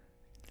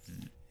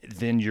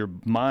 then your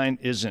mind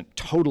isn't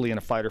totally in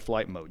a fight or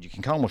flight mode. You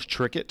can almost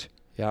trick it.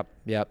 Yep.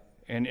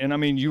 And I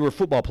mean, you were a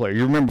football player.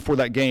 You remember before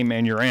that game,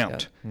 man, you're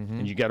amped.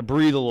 And you got to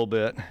breathe a little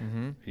bit,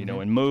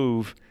 and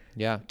move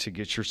to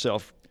get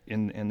yourself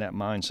in that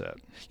mindset.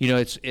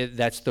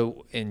 That's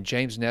in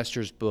James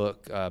Nestor's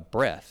book,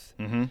 Breath.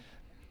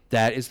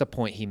 That is the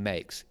point he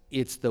makes.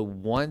 It's the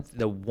one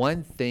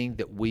thing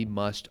that we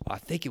must, I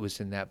think it was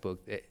in that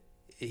book,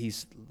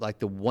 he's like,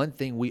 the one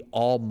thing we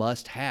all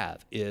must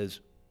have is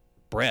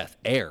breath,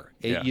 air.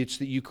 Yeah.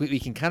 You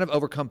can kind of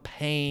overcome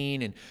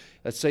pain, and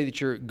let's say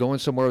that you're going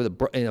somewhere with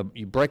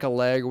you break a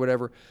leg or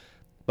whatever,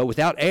 but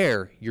without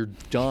air, you're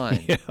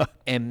done.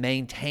 And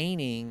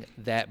maintaining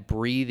that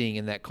breathing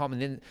and that calm.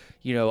 And then,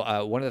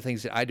 one of the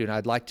things that I do, and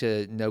I'd like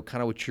to know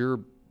kind of what your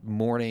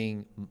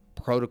morning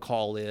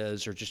protocol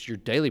is, or just your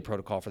daily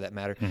protocol for that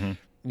matter.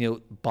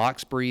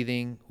 Box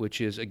breathing, which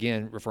is,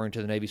 again, referring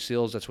to the Navy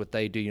SEALs. That's what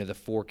they do. The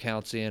 4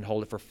 counts in,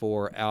 hold it for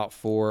 4, out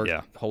 4,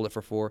 hold it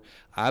for 4.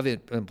 I've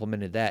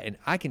implemented that, and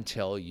I can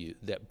tell you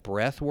that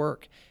breath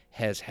work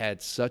has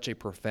had such a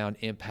profound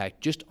impact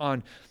just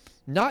on,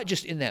 not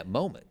just in that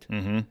moment,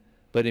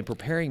 but in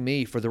preparing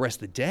me for the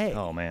rest of the day.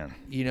 Oh, man.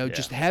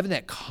 Just having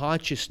that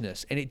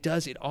consciousness. And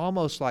it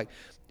almost like,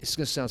 it's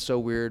going to sound so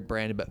weird,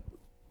 Brandon,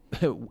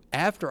 but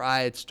after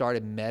I had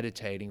started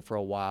meditating for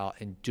a while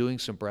and doing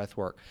some breath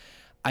work,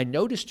 I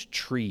noticed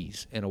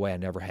trees in a way I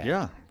never had.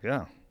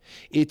 Yeah.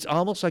 It's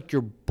almost like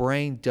your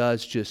brain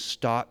does just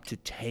stop to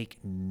take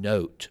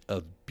note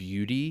of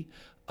beauty,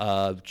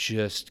 of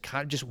just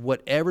kind of just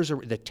whatever's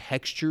the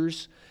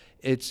textures.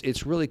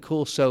 It's really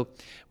cool. So,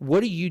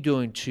 what are you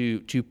doing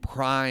to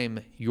prime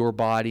your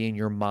body and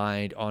your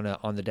mind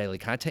on the daily?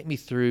 Kind of take me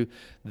through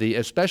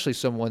especially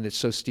someone that's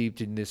so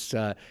steeped in this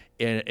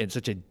in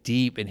such a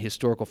deep and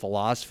historical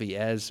philosophy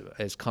as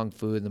Kung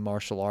Fu and the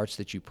martial arts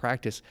that you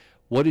practice.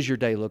 What does your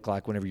day look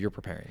like whenever you're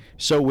preparing?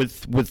 So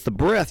with the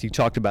breath, you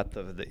talked about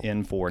the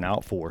in 4 and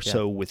out 4. Yeah.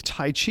 So with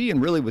Tai Chi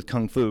and really with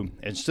Kung Fu,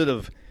 instead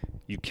of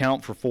you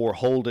count for 4,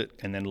 hold it,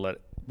 and then let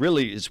it,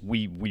 really is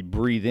we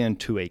breathe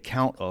into a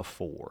count of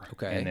 4,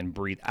 and then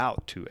breathe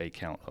out to a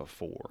count of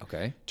 4,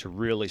 to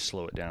really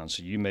slow it down.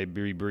 So you may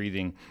be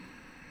breathing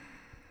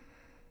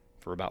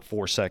for about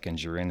 4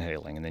 seconds, you're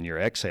inhaling, and then you're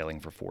exhaling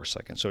for 4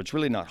 seconds. So it's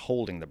really not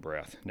holding the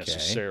breath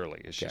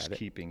necessarily. It's just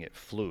keeping it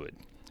fluid.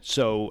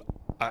 So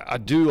I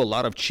do a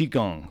lot of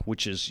Qigong,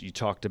 which is, you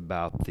talked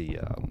about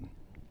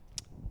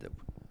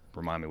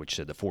remind me what you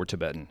said, the 5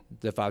 Tibetan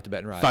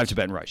rites. 5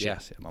 Tibetan rites,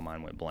 yes. My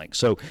mind went blank.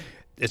 So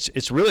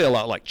it's really a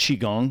lot like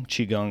Qigong.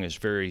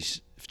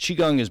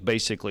 Qigong is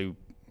basically,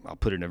 I'll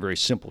put it in a very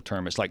simple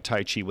term, it's like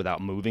Tai Chi without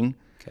moving,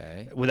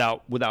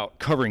 without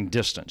covering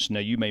distance.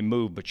 Now, you may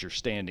move, but you're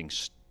standing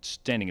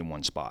in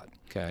one spot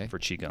for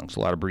Qigong. So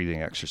a lot of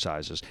breathing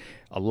exercises.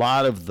 A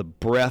lot of the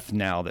breath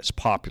now that's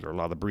popular, a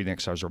lot of the breathing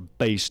exercises are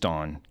based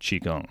on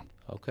Qigong.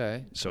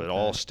 So it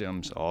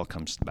all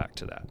comes back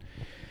to that.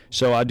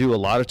 So I do a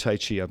lot of Tai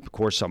Chi. Of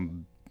course,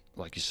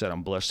 like you said,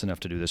 I'm blessed enough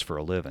to do this for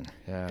a living.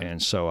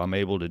 And so I'm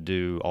able to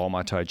do all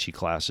my Tai Chi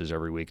classes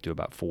every week, do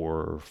about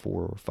 4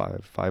 or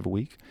 5 a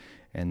week.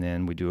 And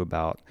then I do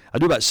about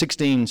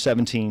 16,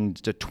 17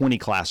 to 20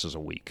 classes a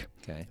week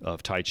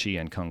of Tai Chi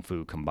and Kung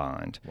Fu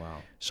combined. Wow.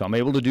 So I'm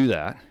able to do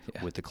that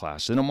with the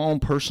class. And my own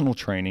personal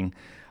training,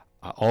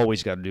 I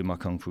always got to do my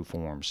Kung Fu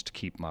forms to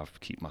keep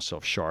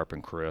myself sharp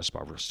and crisp.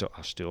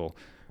 I still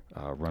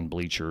run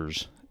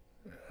bleachers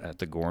at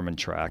the Gorman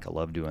track. I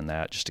love doing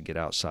that just to get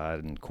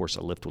outside. And, of course,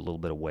 I lift with a little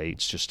bit of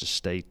weights just to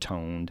stay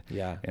toned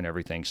and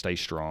everything, stay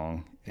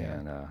strong.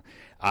 And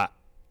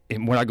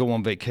when I go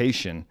on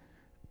vacation,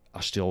 I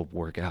still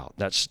work out.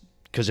 That's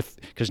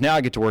because now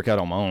I get to work out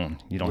on my own.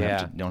 You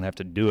don't have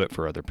to do it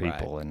for other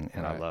people, and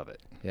I love it.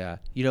 Yeah.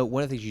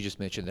 One of the things you just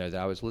mentioned there, that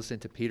I was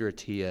listening to Peter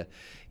Attia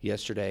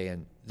yesterday,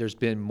 and there's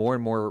been more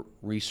and more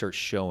research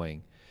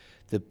showing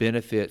the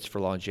benefits for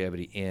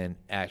longevity in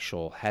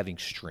actual having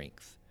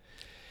strength.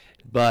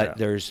 But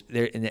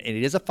and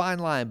it is a fine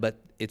line, but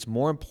it's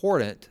more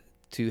important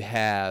to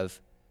have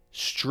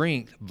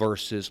strength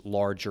versus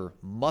larger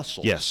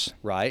muscles. Yes.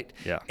 Right?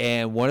 Yeah.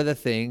 And one of the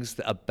things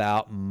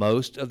about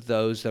most of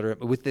those that are,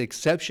 with the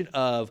exception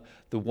of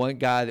the one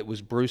guy that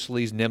was Bruce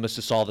Lee's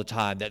nemesis all the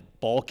time, that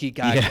bulky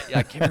guy,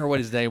 I can't remember what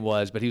his name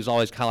was, but he was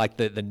always kind of like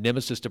the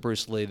nemesis to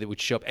Bruce Lee that would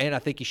show up. And I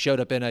think he showed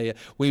up in when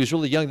he was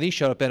really young, then he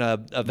showed up in a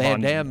Van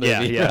Damme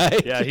movie.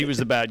 Right? Yeah, he was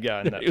the bad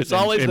guy. He was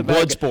always the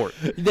bad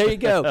Bloodsport. There you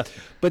go.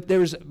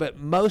 But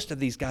most of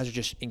these guys are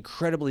just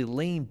incredibly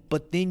lean.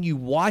 But then you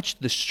watch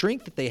the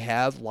strength that they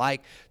have,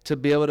 like to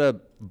be able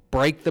to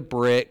break the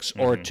bricks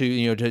or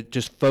to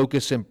just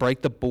focus and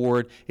break the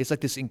board. It's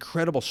like this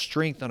incredible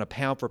strength on a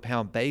pound for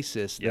pound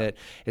basis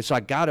and so I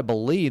got to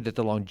believe that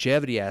the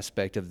longevity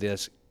aspect of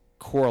this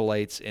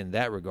correlates in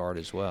that regard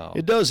as well.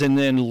 It does. And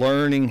then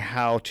learning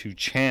how to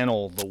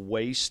channel the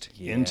waste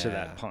into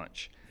that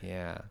punch.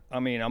 Yeah. I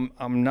mean,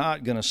 I'm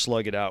not going to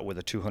slug it out with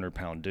a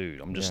 200-pound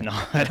dude. I'm just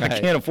not. I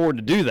can't afford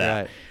to do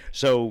that.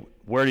 So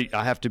I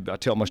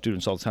tell my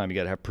students all the time, you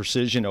got to have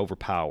precision over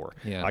power.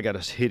 I got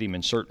to hit him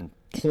in certain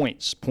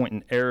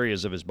pointing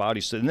areas of his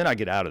body, and then I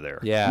get out of there.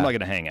 I'm not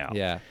going to hang out.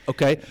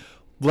 Okay.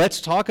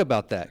 Let's talk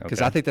about that, because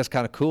I think that's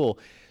kind of cool.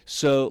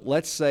 So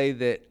let's say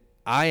that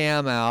I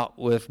am out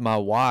with my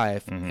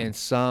wife and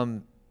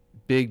some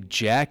big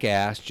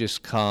jackass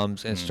just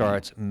comes and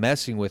starts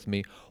messing with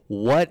me.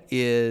 What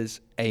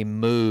is a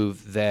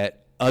move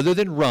that, other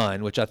than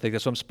run, which I think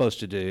that's what I'm supposed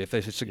to do, if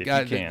it's a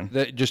guy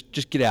that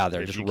just get out of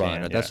there, just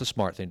run. That's a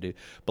smart thing to do.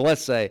 But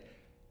let's say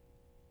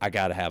I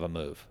got to have a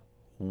move.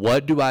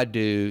 What do I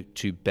do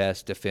to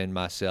best defend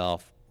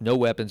myself? No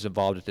weapons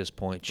involved at this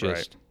point.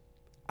 Just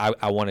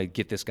I want to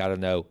get this guy to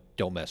know,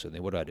 don't mess with me.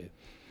 What do I do?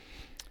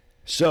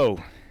 So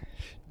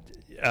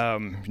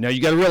now you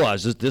got to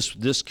realize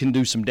this can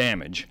do some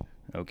damage.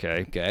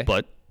 Okay.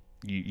 But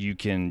you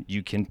can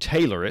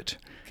tailor it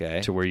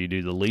to where you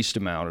do the least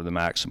amount or the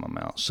maximum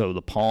amount. So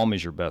the palm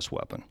is your best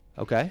weapon.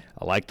 Okay.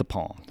 I like the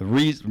palm. The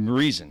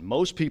reason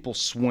most people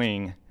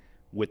swing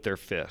with their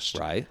fist.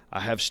 Right.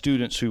 I have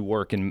students who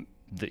work in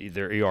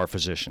they're ER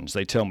physicians.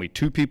 They tell me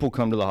 2 people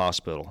come to the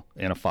hospital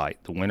in a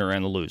fight, the winner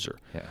and the loser.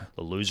 Yeah.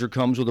 The loser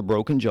comes with a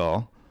broken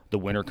jaw. The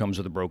winner comes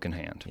with a broken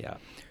hand. Yeah.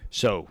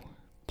 So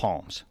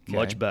palms,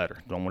 much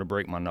better. Don't want to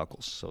break my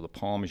knuckles. So the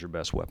palm is your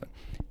best weapon.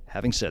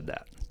 Having said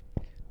that,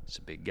 it's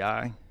a big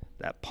guy.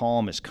 That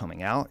palm is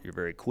coming out. You're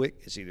very quick.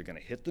 It's either going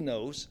to hit the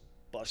nose,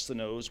 bust the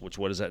nose, which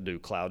what does that do?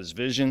 Cloud his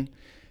vision,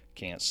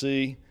 can't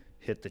see.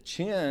 Hit the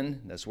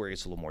chin, that's where it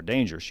gets a little more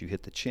dangerous. You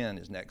hit the chin,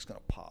 his neck's going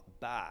to pop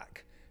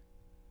back.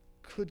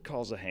 Could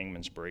cause a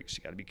hangman's break, so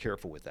you got to be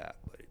careful with that.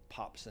 But it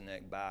pops the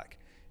neck back,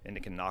 and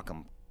it can knock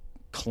them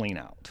clean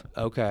out.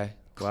 Okay.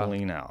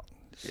 Clean out.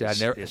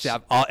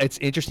 It's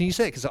interesting you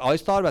say it, because I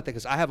always thought about that,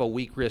 because I have a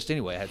weak wrist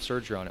anyway. I had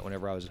surgery on it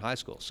whenever I was in high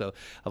school. So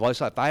I've always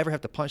thought if I ever have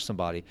to punch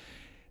somebody,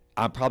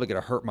 I'm probably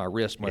going to hurt my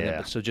wrist more than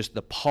that. So just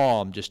the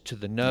palm, just to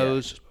the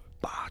nose.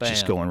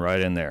 Just going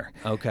right in there.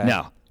 Okay.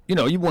 Now,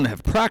 you want to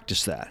have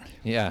practiced that.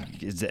 Yeah.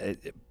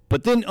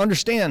 But then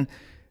understand,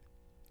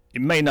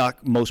 it may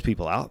knock most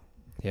people out.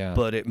 Yeah.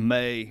 But it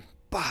may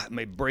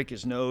break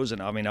his nose.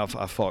 And I mean,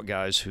 I've fought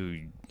guys who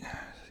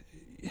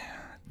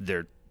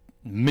they're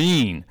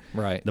mean.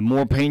 Right. The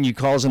more pain you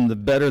cause them, the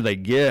better they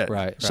get.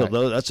 Right. So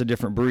that's a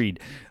different breed.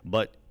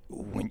 But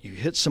when you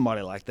hit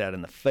somebody like that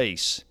in the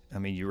face, I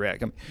mean, you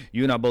react.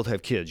 You and I both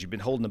have kids. You've been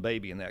holding a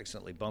baby and they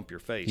accidentally bump your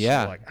face.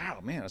 Yeah. You're like,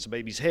 oh man, that's a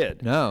baby's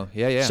head. No.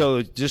 Yeah.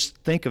 So just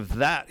think of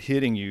that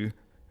hitting you,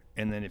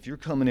 and then if you're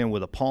coming in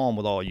with a palm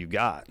with all you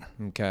got.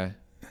 Okay.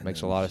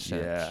 Makes a lot of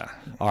sense. Yeah.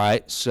 All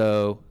right.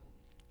 So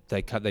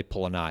they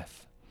pull a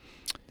knife.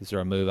 Is there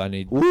a move I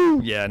need?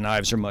 Woo! Yeah,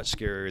 knives are much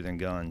scarier than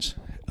guns.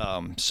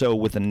 So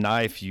with a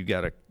knife, you've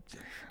got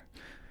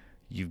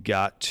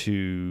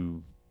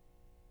to.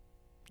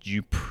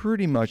 You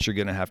pretty much are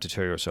going to have to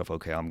tell yourself,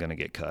 okay, I'm going to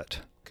get cut.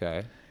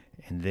 Okay.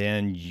 And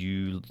then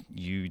you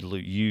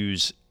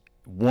use,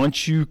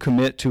 once you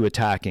commit to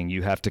attacking,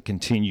 you have to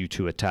continue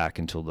to attack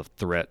until the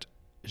threat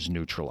is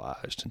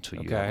neutralized,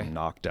 until you have them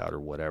knocked out or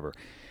whatever.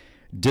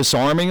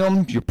 Disarming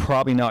them, you're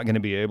probably not going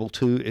to be able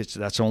to.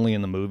 That's only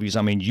in the movies.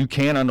 I mean, you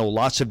can. I know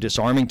lots of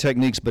disarming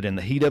techniques, but in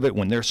the heat of it,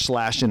 when they're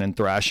slashing and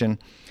thrashing,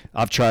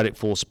 I've tried it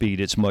full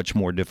speed. It's much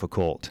more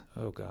difficult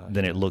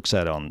than it looks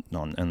at in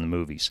the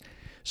movies.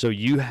 So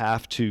you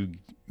have to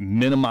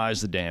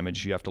minimize the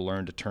damage. You have to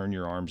learn to turn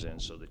your arms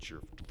in so that your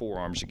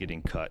forearms are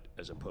getting cut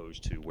as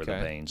opposed to where the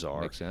veins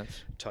are. Makes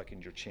sense.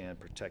 Tucking your chin,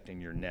 protecting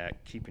your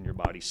neck, keeping your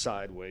body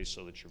sideways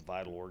so that your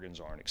vital organs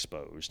aren't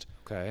exposed.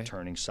 Okay.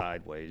 Turning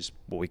sideways,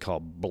 what we call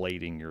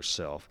blading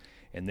yourself.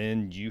 And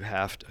then you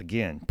have to,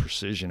 again,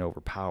 precision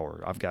over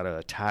power. I've got to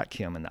attack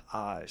him in the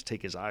eyes,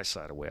 take his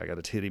eyesight away. I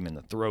got to hit him in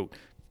the throat,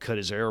 cut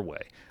his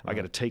airway. Right. I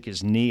got to take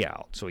his knee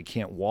out so he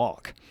can't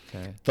walk.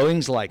 Okay.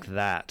 Things like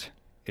that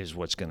is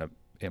what's going to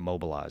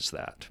immobilize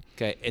that.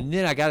 Okay, and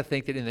then I got to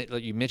think that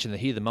like you mentioned the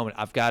heat of the moment,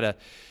 I've got to,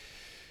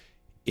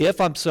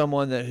 if I'm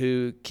someone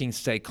who can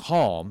stay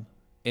calm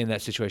in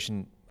that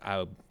situation,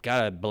 I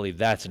got to believe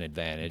that's an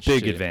advantage.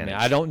 Big advantage. I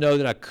mean, I don't know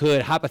that I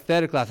could.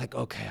 Hypothetically, I think,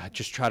 okay, I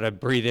just try to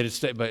breathe in,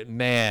 but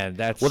man,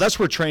 that's... Well, that's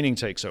where training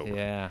takes over.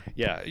 Yeah.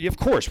 Yeah, of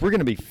course, we're going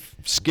to be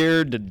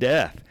scared to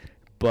death,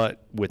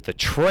 but with the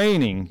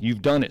training,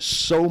 you've done it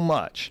so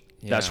much.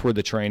 That's where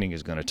the training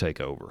is going to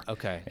take over.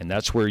 Okay. And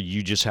that's where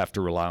you just have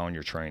to rely on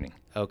your training.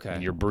 Okay.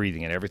 And your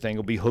breathing, and everything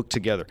will be hooked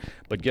together.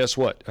 But guess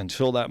what?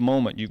 Until that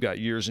moment, you've got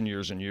years and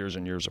years and years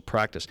and years of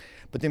practice.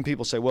 But then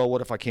people say, well,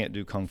 what if I can't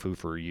do Kung Fu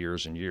for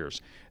years and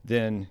years?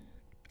 Then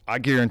I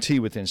guarantee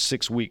within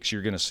 6 weeks,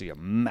 you're going to see a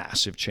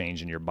massive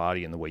change in your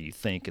body and the way you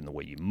think and the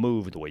way you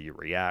move, the way you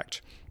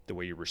react, the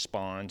way you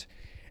respond.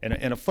 And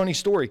a funny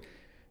story,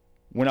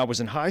 when I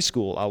was in high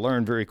school, I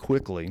learned very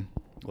quickly,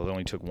 well, it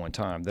only took one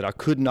time, that I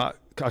could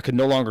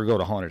no longer go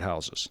to haunted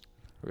houses.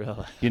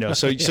 Really?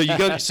 So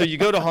you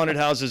go to haunted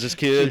houses as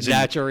kids.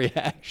 Natural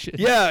reaction.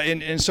 Yeah,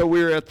 and so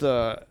we were at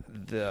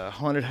the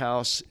haunted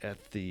house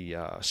at the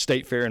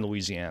State Fair in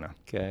Louisiana.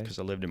 Okay. Because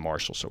I lived in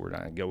Marshall, so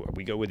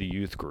we go with a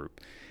youth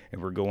group,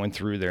 and we're going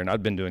through there, and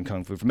I'd been doing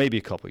Kung Fu for maybe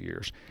a couple of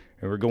years,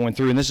 and we're going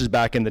through, and this is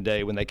back in the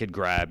day when they could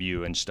grab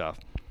you and stuff.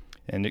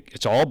 And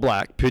it's all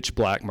black, pitch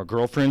black. My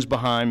girlfriend's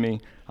behind me.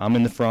 I'm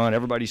in the front.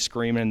 Everybody's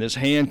screaming. And this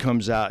hand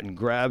comes out and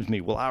grabs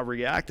me. Well, I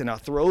react, and I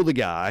throw the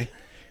guy,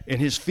 and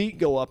his feet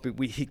go up.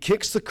 He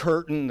kicks the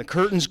curtain. The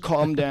curtains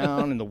come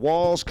down, and the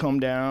walls come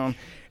down,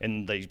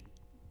 and the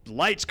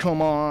lights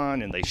come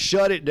on, and they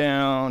shut it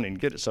down and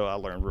get it. So I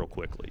learned real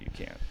quickly you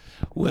can't.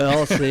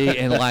 Well, see,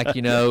 and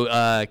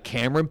like,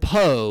 Cameron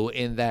Poe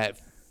in that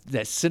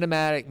that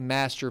cinematic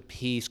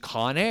masterpiece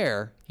Con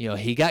Air,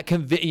 he got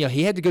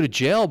he had to go to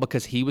jail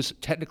because he was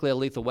technically a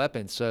lethal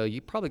weapon. So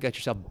you probably got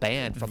yourself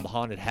banned from the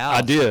haunted house.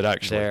 I did,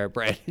 actually. There,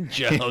 Brandon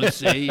Jones.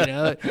 See,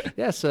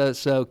 Yeah,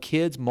 so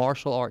kids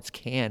martial arts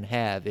can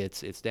have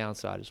its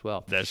downside as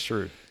well. That's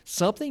true.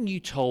 Something you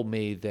told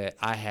me that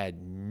I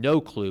had no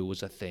clue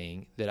was a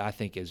thing that I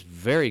think is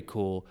very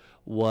cool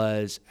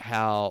was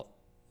how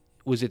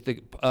was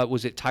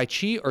it Tai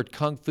Chi or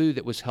Kung Fu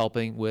that was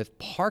helping with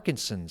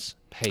Parkinson's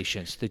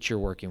patients that you're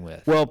working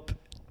with? Well,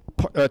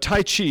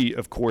 Tai Chi,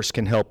 of course,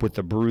 can help with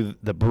the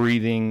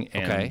breathing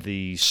and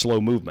the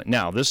slow movement.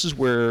 Now, this is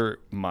where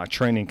my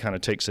training kind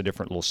of takes a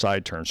different little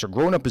side turn. So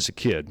growing up as a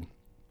kid,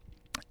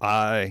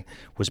 I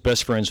was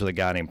best friends with a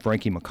guy named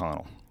Frankie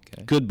McConnell.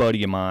 Good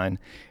buddy of mine,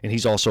 and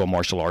he's also a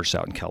martial artist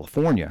out in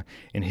California.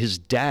 And his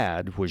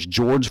dad was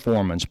George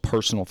Foreman's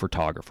personal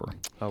photographer.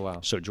 Oh, wow.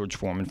 So George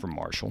Foreman from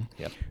Marshall.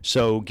 Yep.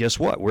 So guess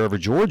what? Wherever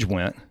George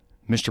went,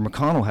 Mr.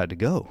 McConnell had to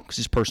go because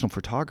he's a personal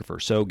photographer.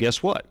 So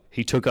guess what?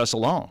 He took us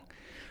along.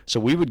 So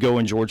we would go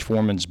in George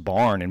Foreman's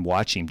barn and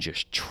watch him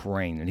just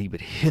train, and he would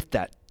hit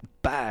that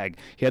bag.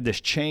 He had this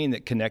chain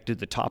that connected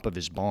the top of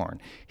his barn.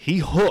 He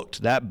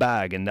hooked that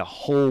bag, and the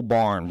whole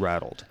barn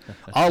rattled.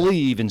 Ali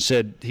even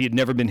said he had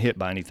never been hit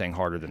by anything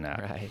harder than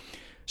that. Right.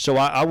 So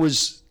I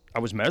was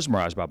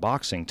mesmerized by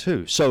boxing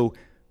too. So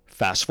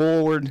fast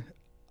forward,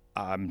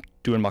 I'm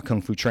doing my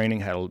Kung Fu training,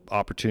 had an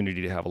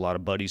opportunity to have a lot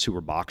of buddies who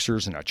were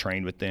boxers, and I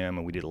trained with them,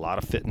 and we did a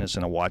lot of fitness,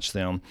 and I watched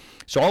them.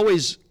 So I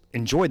always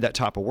enjoyed that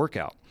type of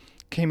workout.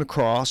 Came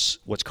across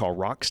what's called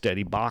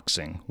Rocksteady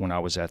Boxing when I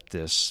was at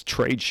this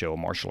trade show, a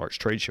martial arts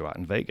trade show out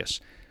in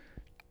Vegas.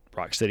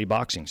 Rocksteady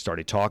Boxing,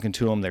 started talking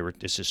to them.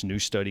 It's this new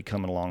study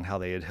coming along how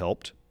they had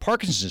helped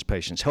Parkinson's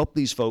patients, help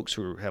these folks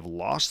who have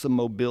lost the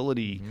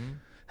mobility,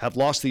 have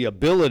lost the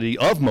ability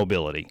of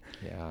mobility.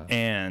 Yeah.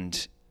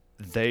 And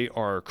they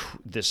are,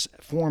 this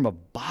form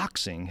of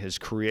boxing is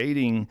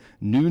creating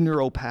new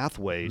neural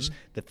pathways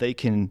that they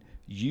can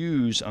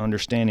use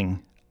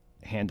understanding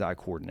hand-eye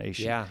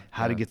coordination,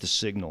 how to get the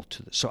signal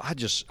to the, so I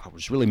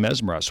was really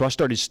mesmerized. So I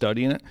started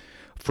studying it.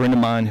 A friend of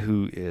mine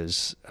who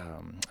is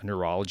a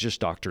neurologist,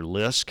 Dr.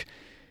 Lisk,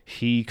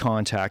 he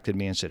contacted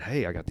me and said,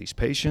 hey, I got these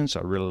patients. I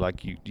really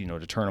like you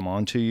to turn them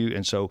on to you.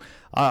 And so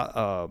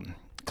I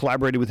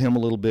collaborated with him a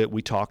little bit.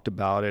 We talked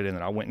about it, and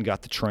then I went and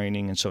got the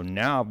training. And so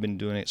now I've been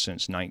doing it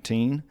since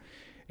 19,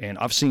 and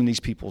I've seen these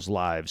people's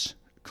lives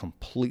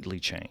completely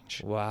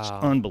change. Wow. It's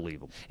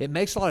unbelievable. It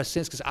makes a lot of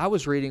sense because I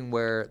was reading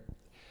where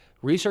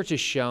research has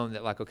shown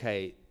that,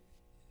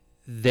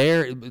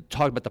 they're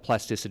talking about the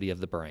plasticity of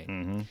the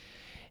brain.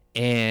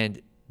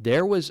 And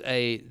there was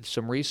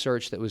some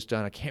research that was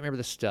done, I can't remember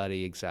the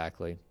study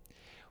exactly,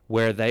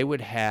 where they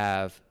would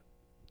have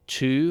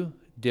two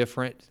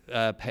different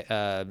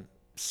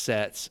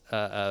sets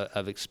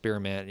of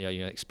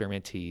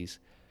experimentees.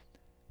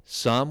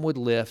 Some would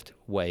lift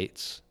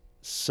weights.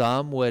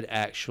 Some would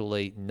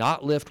actually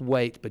not lift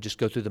weight, but just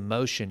go through the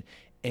motion.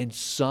 And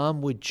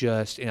some would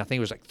just, and I think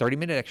it was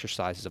 30-minute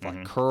exercises of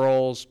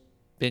curls,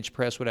 bench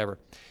press, whatever.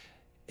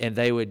 And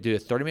they would do a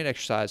 30-minute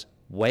exercise,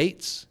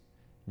 weights,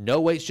 no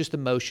weights, just the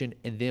motion,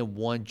 and then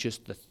one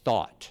just the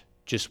thought,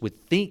 just would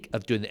think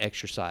of doing the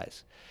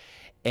exercise.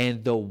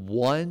 And the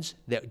ones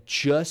that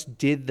just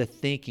did the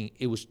thinking,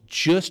 it was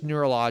just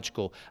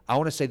neurological. I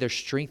want to say their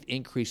strength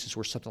increases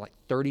were something like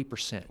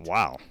 30%.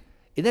 Wow.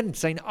 Isn't that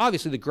insane?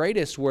 Obviously, the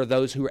greatest were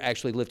those who were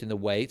actually lifting the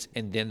weights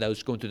and then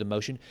those going through the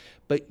motion.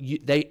 But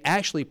they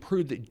actually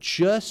proved that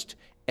just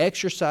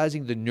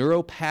exercising the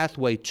neural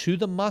pathway to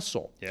the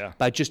muscle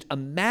by just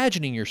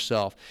imagining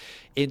yourself.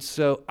 And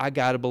so I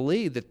got to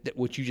believe that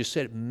what you just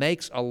said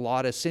makes a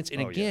lot of sense. And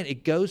again,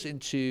 it goes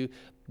into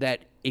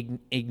that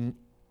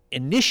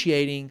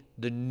initiating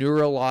the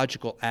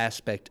neurological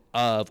aspect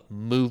of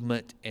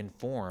movement and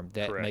form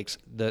that makes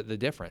the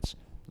difference.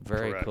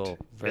 Very cool.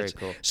 Very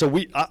cool. So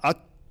I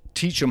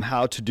teach them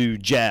how to do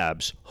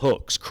jabs,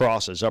 hooks,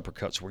 crosses,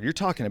 uppercuts, where you're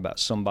talking about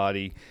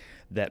somebody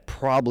that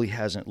probably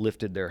hasn't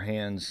lifted their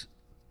hands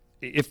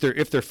if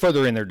they're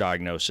further in their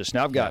diagnosis.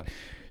 Now I've got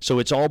so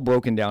it's all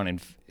broken down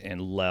in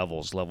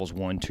levels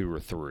 1, 2, or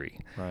 3.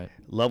 Right.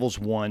 Levels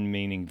 1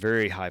 meaning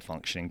very high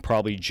functioning,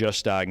 probably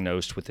just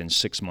diagnosed within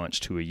 6 months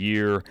to a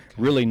year,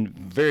 really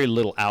very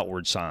little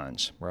outward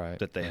signs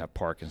that they have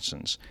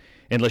Parkinson's,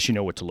 unless you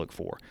know what to look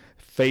for.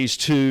 Phase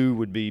 2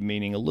 would be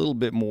meaning a little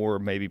bit more,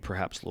 maybe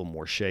perhaps a little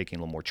more shaking,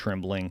 a little more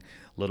trembling,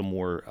 a little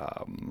more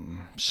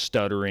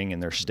stuttering in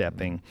their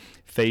stepping.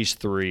 Phase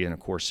 3, and of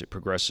course it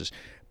progresses.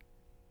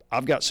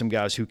 I've got some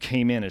guys who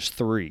came in as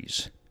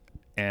 3s,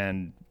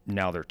 and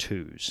now they're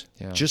 2s,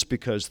 just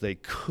because they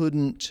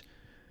couldn't,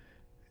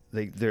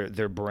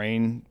 their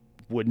brain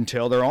wouldn't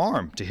tell their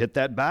arm to hit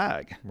that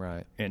bag.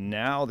 Right. And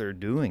now they're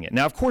doing it.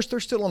 Now, of course, they're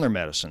still on their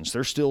medicines.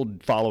 They're still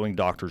following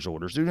doctor's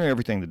orders. They're doing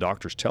everything the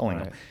doctor's telling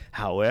them.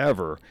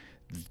 However,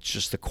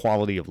 just the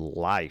quality of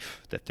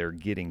life that they're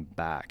getting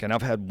back. And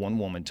I've had one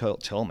woman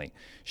tell me,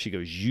 she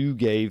goes, you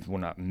gave, well,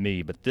 not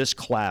me, but this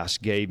class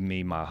gave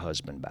me my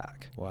husband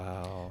back.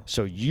 Wow.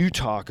 So you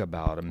talk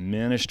about a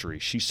ministry.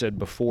 She said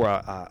before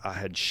I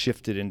had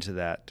shifted into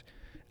that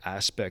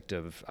aspect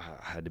of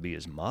I had to be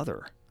his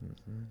mother.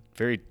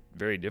 Very,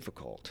 very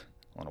difficult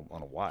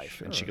on a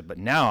wife. And she goes, but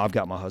now I've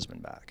got my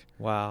husband back.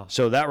 Wow.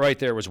 So that right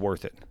there was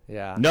worth it.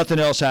 Yeah. Nothing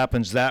else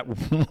happens. That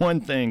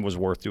one thing was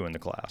worth doing the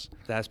class.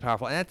 That's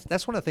powerful. And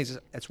that's one of the things,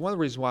 that's one of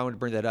the reasons why I wanted to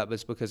bring that up,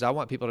 is because I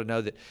want people to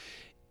know that,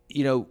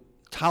 you know,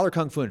 Tyler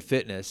Kung Fu and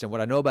Fitness, and what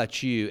I know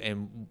about you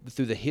and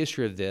through the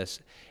history of this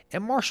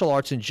and martial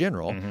arts in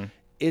general,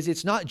 is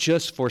it's not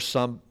just for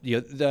some,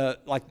 you know,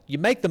 like you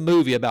make the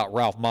movie about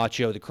Ralph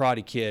Macchio, the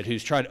Karate Kid,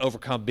 who's trying to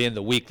overcome being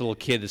the weak little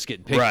kid that's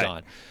getting picked Right.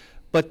 on.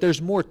 But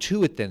there's more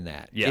to it than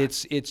that. Yeah.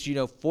 It's you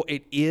know,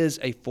 it is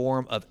a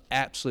form of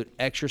absolute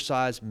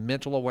exercise,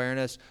 mental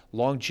awareness,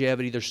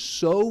 longevity. There's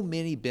so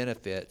many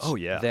benefits Oh,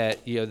 yeah.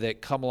 that, you know,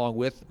 that come along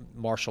with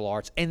martial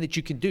arts and that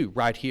you can do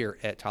right here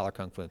at Tyler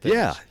Kung Fu and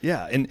Fitness.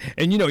 Yeah. And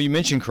you know, you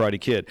mentioned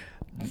Karate Kid.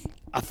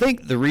 I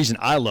think the reason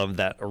I love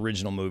that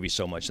original movie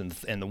so much, and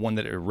the one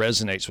that it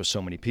resonates with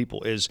so many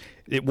people, is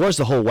it was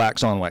the whole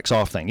wax on, wax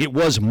off thing. It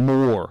was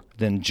more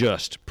than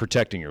just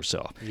protecting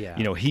yourself. Yeah.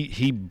 You know,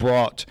 he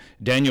brought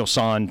Daniel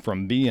San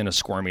from being a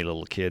squirmy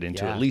little kid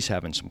into Yeah. at least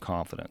having some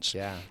confidence.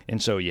 Yeah.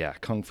 And so, yeah,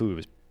 Kung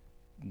Fu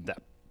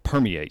that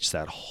permeates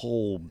that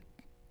whole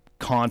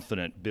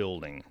confident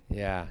building.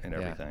 Yeah, and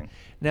everything.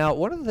 Now,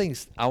 one of the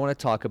things I want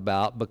to talk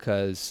about,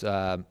 because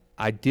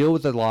I deal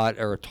with a lot,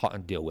 or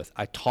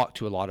I talk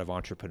to a lot of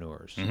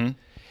entrepreneurs,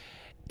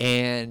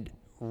 and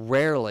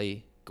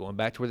rarely, going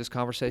back to where this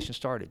conversation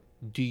started,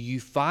 do you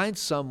find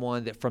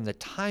someone that from the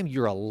time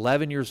you're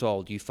 11 years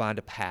old, you find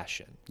a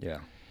passion, Yeah.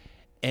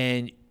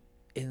 and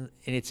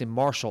it's in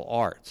martial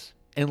arts.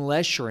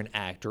 Unless you're an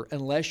actor,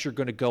 unless you're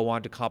going to go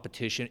on to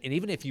competition, and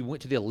even if you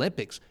went to the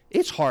Olympics,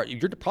 it's hard.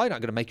 You're probably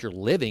not going to make your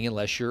living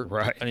unless you're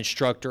Right. an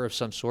instructor of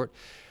some sort.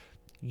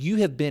 You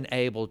have been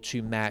able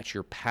to match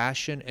your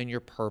passion and your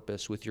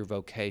purpose with your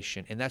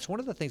vocation, and that's one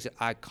of the things that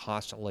I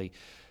constantly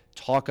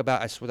talk about.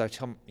 That's what I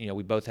tell, you know,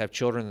 we both have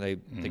children. They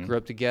grew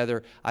up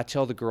together. I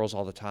tell the girls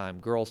all the time,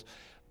 girls,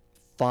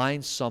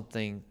 find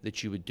something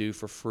that you would do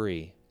for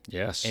free,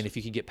 Yes. and if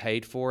you can get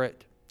paid for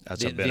it,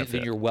 That's a then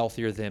benefit. you're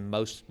wealthier than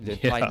probably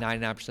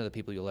 99% of the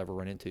people you'll ever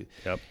run into.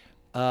 Yep.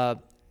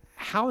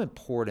 How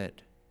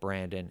important,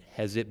 Brandon,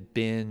 has it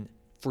been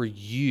for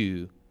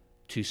you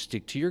to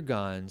stick to your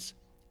guns,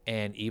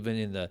 and even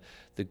in the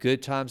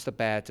good times, the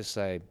bad, to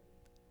say,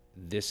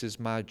 this is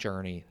my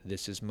journey,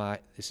 this is my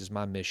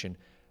mission,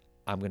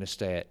 I'm going to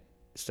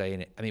stay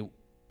in it? I mean,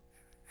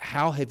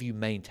 how have you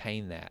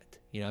maintained that?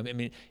 You know, I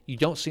mean, you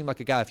don't seem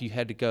like a guy, if you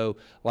had to go,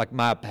 like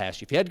my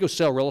past, if you had to go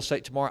sell real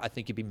estate tomorrow, I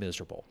think you'd be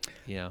miserable,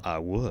 you know? I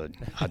would.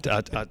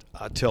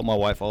 I tell my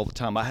wife all the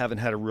time, I haven't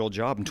had a real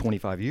job in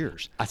 25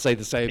 years. I say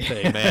the same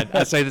thing, man.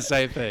 I say the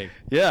same thing.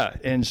 Yeah,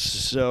 and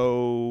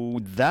so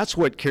that's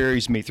what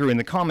carries me through. And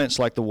the comments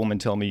like the woman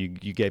tell me,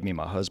 you gave me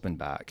my husband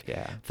back.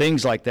 Yeah.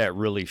 Things like that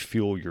really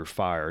fuel your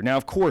fire. Now,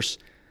 of course,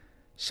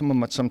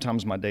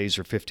 sometimes my days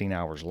are 15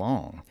 hours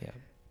long. Yeah.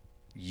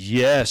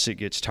 Yes, it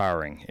gets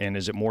tiring. And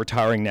is it more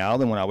tiring now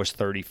than when I was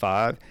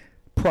 35?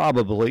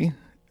 Probably,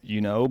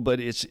 you know, but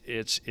it's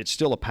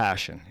still a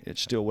passion.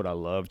 It's still what I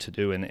love to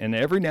do. And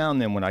every now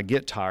and then when I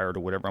get tired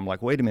or whatever, I'm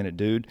like, wait a minute,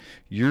 dude,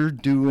 you're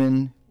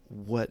doing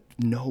what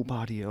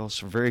nobody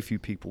else, or very few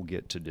people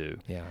get to do.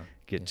 Yeah.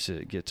 Get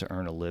to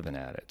earn a living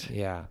at it.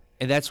 Yeah.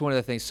 And that's one of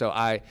the things. So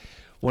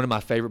one of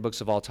my favorite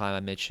books of all time, I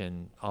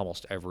mention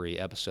almost every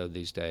episode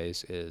these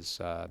days,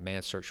 is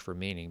Man's Search for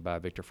Meaning by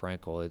Viktor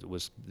Frankl. It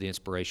was the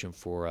inspiration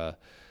for a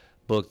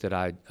book that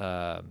I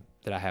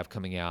have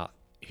coming out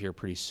here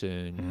pretty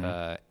soon.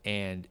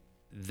 And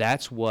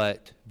that's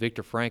what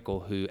Viktor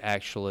Frankl, who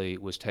actually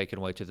was taken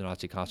away to the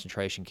Nazi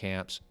concentration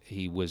camps,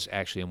 he was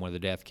actually in one of the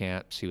death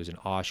camps. He was in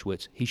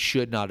Auschwitz. He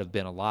should not have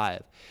been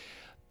alive.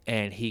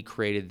 And he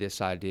created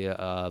this idea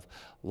of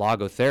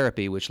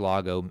logotherapy, which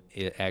logo,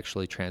 it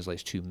actually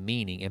translates to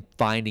meaning, and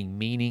finding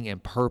meaning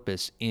and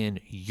purpose in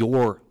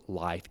your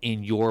life,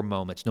 in your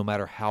moments, no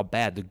matter how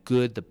bad, the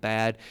good, the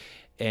bad.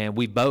 And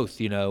we both,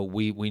 you know,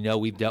 we know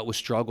we've dealt with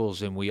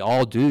struggles, and we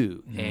all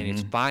do. And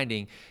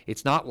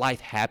it's not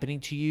life happening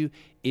to you,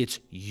 it's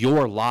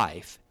your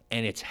life,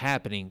 and it's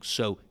happening.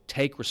 So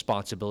take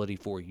responsibility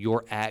for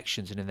your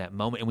actions and in that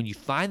moment. And when you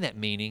find that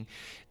meaning,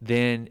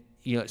 then,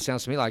 you know, it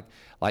sounds to me like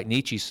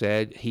Nietzsche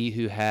said, he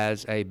who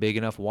has a big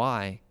enough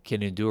why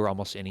can endure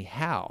almost any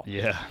how.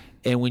 Yeah.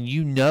 And when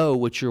you know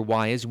what your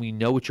why is, and when you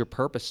know what your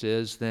purpose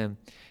is, then,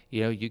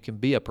 you know, you can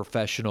be a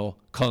professional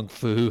kung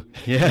fu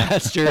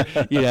master,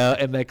 you know,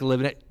 and make a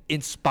living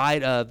in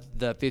spite of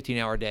the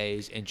 15-hour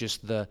days and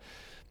just the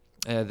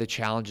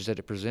challenges that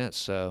it presents.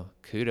 So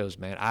kudos,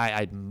 man. I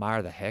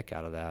admire the heck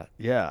out of that.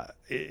 Yeah.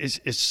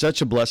 It's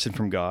such a blessing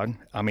from God.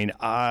 I mean,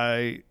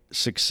 I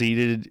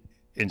succeeded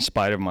in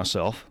spite of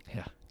myself.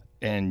 Yeah.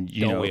 And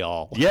you Don't know, we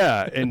all?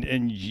 Yeah,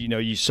 and you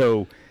know,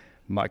 so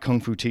my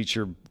kung fu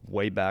teacher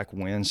way back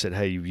when said,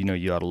 hey,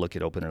 you ought to look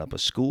at opening up a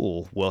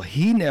school. Well,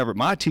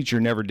 my teacher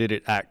never did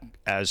it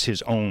as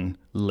his own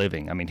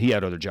living. I mean, he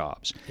had other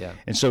jobs. Yeah.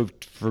 And so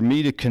for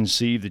me to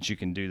conceive that you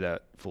can do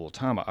that full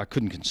time, I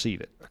couldn't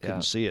conceive it. I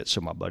couldn't see it.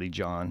 So my buddy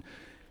John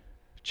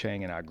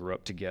Chang and I grew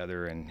up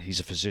together, and he's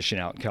a physician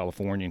out in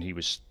California, and he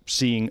was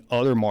seeing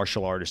other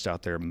martial artists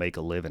out there make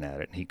a living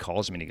at it. And he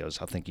calls me and he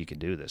goes, I think you can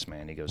do this,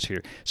 man. He goes,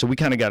 here. So we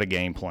kind of got a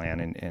game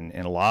plan and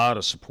a lot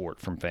of support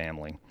from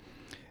family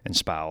and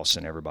spouse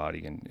and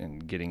everybody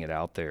and getting it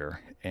out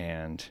there.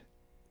 And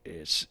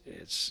it's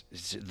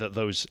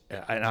those,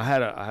 and I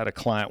had a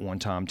client one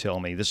time tell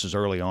me, this was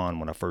early on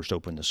when I first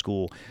opened the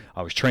school,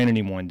 I was training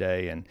him one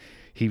day, and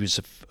he was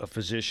a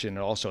physician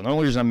also. And the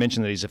only reason I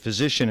mentioned that he's a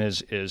physician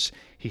is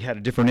he had a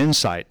different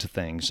insight to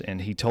things.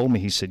 And he told me,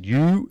 he said,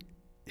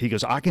 he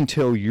goes, I can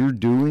tell you're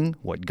doing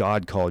what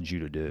God called you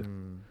to do.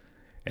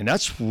 And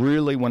that's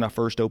really when I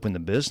first opened the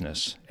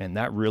business, and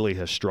that really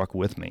has struck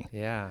with me.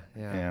 Yeah.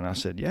 And I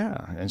said,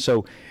 yeah. And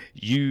so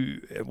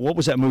what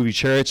was that movie,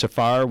 Chariots of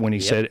Fire, when he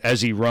said,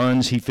 as he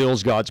runs, he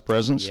feels God's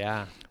presence?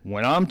 Yeah.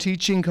 When I'm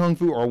teaching Kung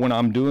Fu or when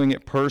I'm doing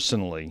it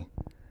personally,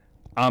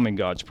 I'm in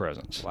God's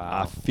presence.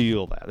 Wow. I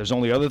feel that. There's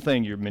only other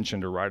thing you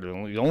mentioned to write.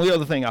 The only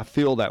other thing I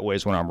feel that way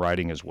is when I'm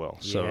writing as well.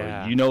 So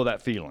you know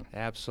that feeling.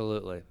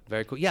 Absolutely.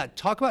 Very cool. Yeah,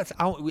 talk about,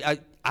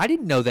 I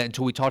didn't know that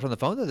until we talked on the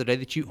phone the other day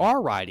that you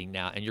are writing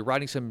now, and you're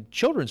writing some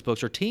children's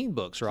books or teen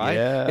books, right?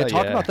 Yeah,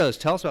 Talk about those.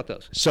 Tell us about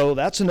those. So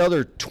that's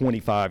another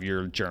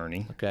 25-year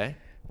journey. Okay.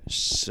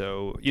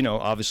 So,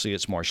 obviously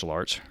it's martial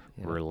arts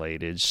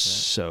related. Yeah.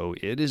 So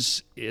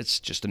it's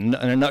just in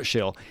a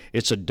nutshell,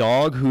 it's a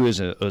dog who is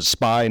a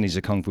spy, and he's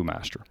a Kung Fu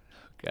master.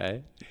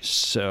 Okay.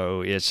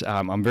 So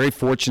I'm very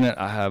fortunate.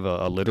 I have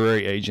a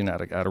literary agent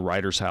at a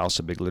writer's house,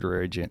 a big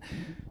literary agent.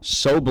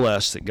 So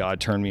blessed that God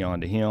turned me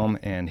on to him,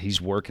 and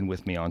he's working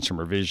with me on some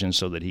revisions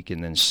so that he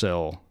can then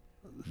sell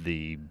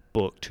the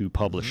book to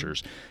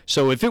publishers.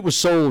 So if it was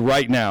sold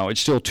right now,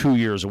 it's still 2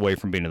 years away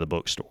from being in the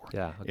bookstore.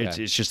 Yeah.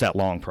 Okay. It's just that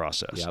long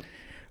process. Yep.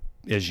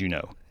 As you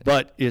know,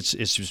 but it's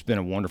just been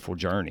a wonderful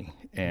journey,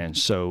 and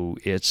so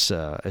it's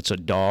a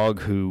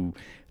dog who,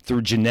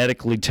 through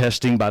genetically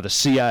testing by the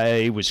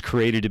CIA, was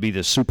created to be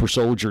the super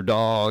soldier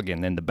dog,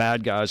 and then the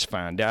bad guys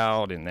find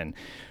out, and then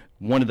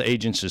one of the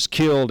agents is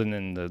killed, and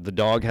then the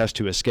dog has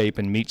to escape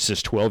and meets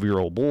this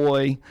 12-year-old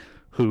boy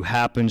who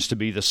happens to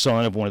be the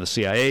son of one of the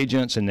CIA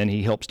agents, and then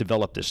he helps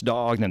develop this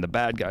dog, and then the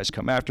bad guys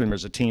come after him.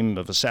 There's a team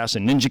of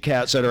assassin ninja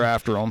cats that are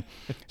after him.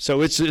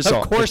 So it's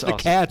of course the awesome.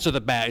 Cats are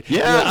the bad.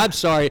 Yeah. I'm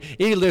sorry,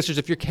 any listeners,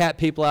 if you're cat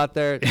people out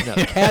there, no,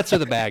 cats are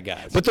the bad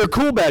guys. But they're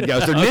cool bad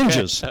guys. They're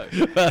ninjas.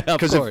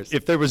 Because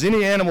if there was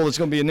any animal that's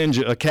going to be a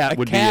ninja, a cat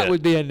would be it. A cat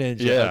would be a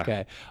ninja. Yeah.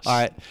 Okay. All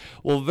right.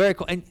 Well, very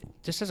cool. And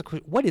just as a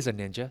quick, what is a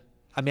ninja?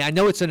 I mean, I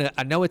know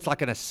it's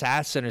like an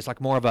assassin. It's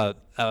like more of a,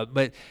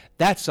 but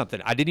that's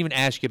something I didn't even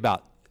ask you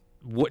about.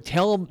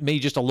 Tell me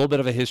just a little bit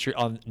of a history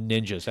on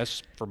ninjas.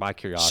 That's for my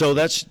curiosity. So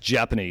that's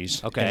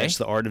Japanese. Okay. And it's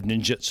the art of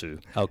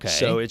ninjutsu. Okay.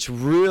 So it's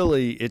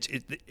really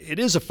it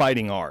is a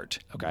fighting art.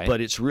 Okay.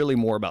 But it's really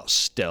more about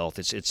stealth.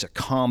 It's a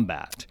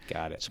combat.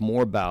 Got it. It's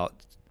more about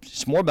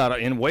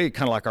in a way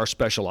kind of like our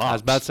special ops. I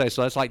was about to say,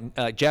 so that's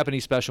like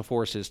Japanese special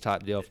forces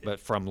type deal, but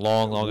from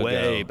long ago.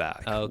 Way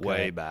back. Okay.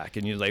 Way back.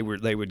 And they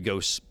would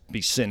go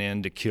be sent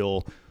in to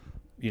kill,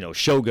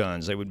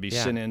 shoguns. They would be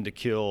sent in to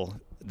kill.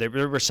 They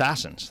were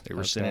assassins. They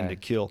were sent in to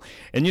kill.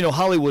 And,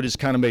 Hollywood has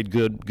kind of made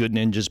good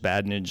ninjas,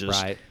 bad ninjas.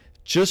 Right.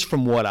 Just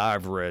from what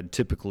I've read,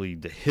 typically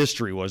the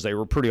history was they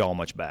were pretty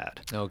much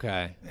bad.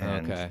 Okay.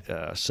 And,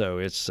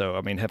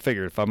 have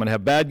figured if I'm going to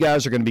have bad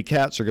guys, they're going to be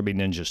cats, they're going to be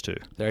ninjas too.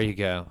 There you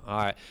go. All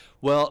right.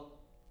 Well,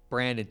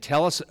 Brandon,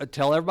 tell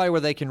everybody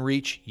where they can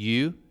reach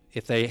you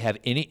if they have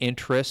any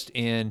interest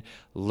in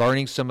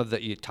learning some of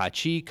the Tai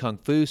Chi, Kung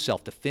Fu,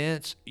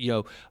 self-defense,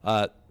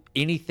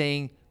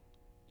 anything.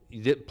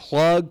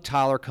 Plug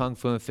Tyler Kung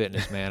Fu and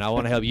Fitness, man. I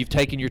want to help. You've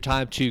taken your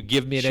time to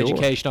give me an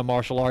education on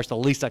martial arts. The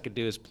least I could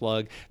do is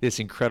plug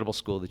this incredible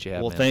school that you have.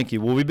 Well, man. Thank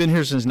you. Well, we've been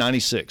here since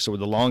 '96, so we're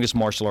the longest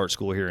martial arts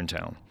school here in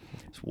town.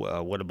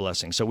 What a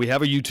blessing. So we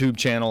have a YouTube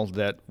channel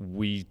that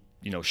we,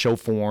 show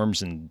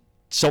forms and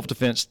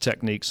self-defense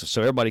techniques,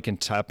 so everybody can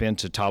tap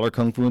into Tyler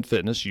Kung Fu and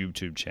Fitness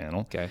YouTube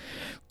channel. Okay.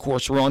 Of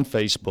course, we're on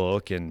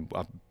Facebook, and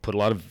I put a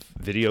lot of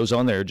videos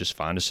on there. Just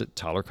find us at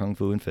Tyler Kung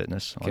Fu and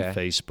Fitness on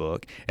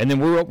Facebook. And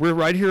then we're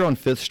right here on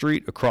 5th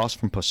Street across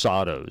from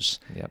Posado's.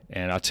 Yep.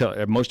 And I tell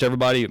most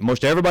everybody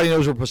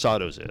knows where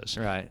Posado's is.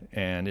 Right.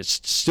 And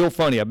it's still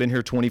funny. I've been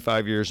here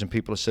 25 years, and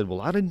people have said,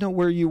 well, I didn't know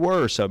where you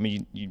were. So, I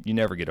mean, you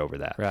never get over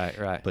that.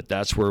 Right. But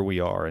that's where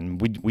we are.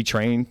 And we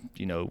train,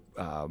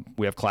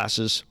 we have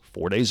classes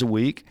 4 days a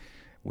week.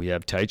 We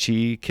have Tai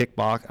Chi,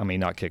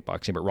 not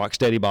kickboxing, but rock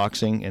steady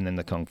boxing, and then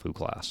the Kung Fu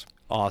class.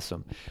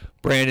 Awesome.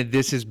 Brandon,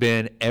 this has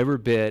been every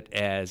bit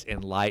as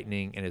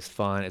enlightening and as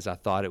fun as I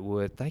thought it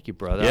would. Thank you,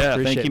 brother. Yeah, I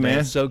appreciate thank you, it, man.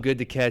 It's so good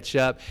to catch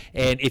up.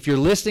 And if you're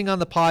listening on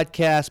the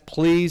podcast,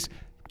 please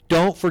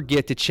Don't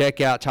forget to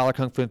check out Tyler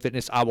Kung Fu and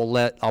Fitness. I'll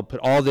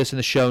put all this in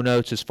the show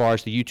notes as far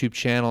as the YouTube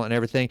channel and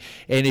everything.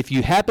 And if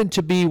you happen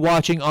to be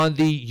watching on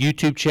the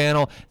YouTube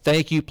channel,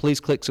 thank you. Please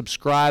click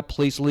subscribe.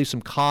 Please leave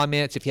some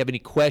comments. If you have any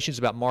questions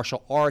about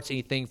martial arts,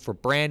 anything for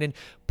Brandon,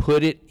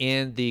 put it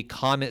in the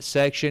comment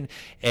section.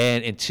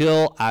 And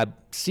until I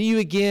see you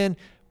again,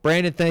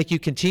 Brandon, thank you.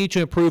 Continue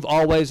to improve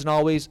always and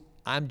always.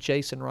 I'm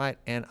Jason Wright,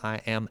 and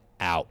I am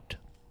out.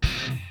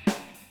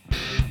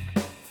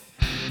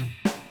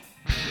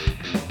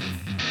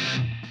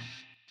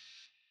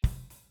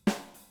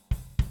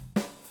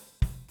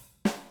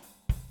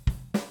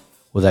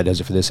 Well, that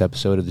does it for this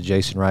episode of the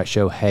Jason Wright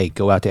Show. Hey,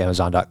 go out to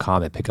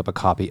Amazon.com and pick up a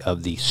copy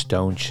of The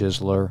Stone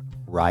Chiseler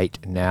right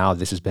now.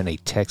 This has been a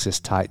Texas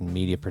Titan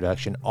Media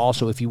production.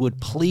 Also, if you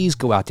would, please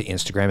go out to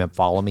Instagram and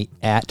follow me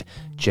at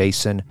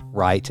Jason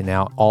Wright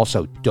Now.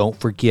 Also, don't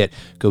forget,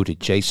 go to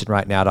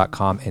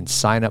jasonrightnow.com and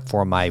sign up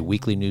for my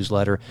weekly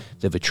newsletter,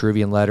 the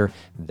Vitruvian Letter.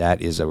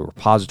 That is a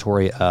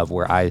repository of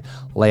where I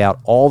lay out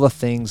all the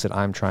things that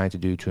I'm trying to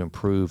do to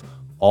improve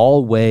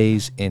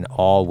always in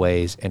all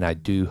ways, and I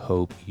do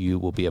hope you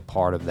will be a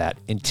part of that.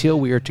 Until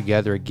we are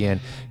together again,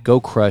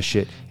 go crush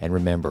it, and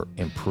remember,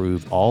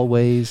 improve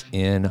always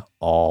in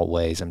all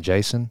ways. I'm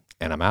Jason,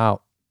 and I'm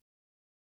out.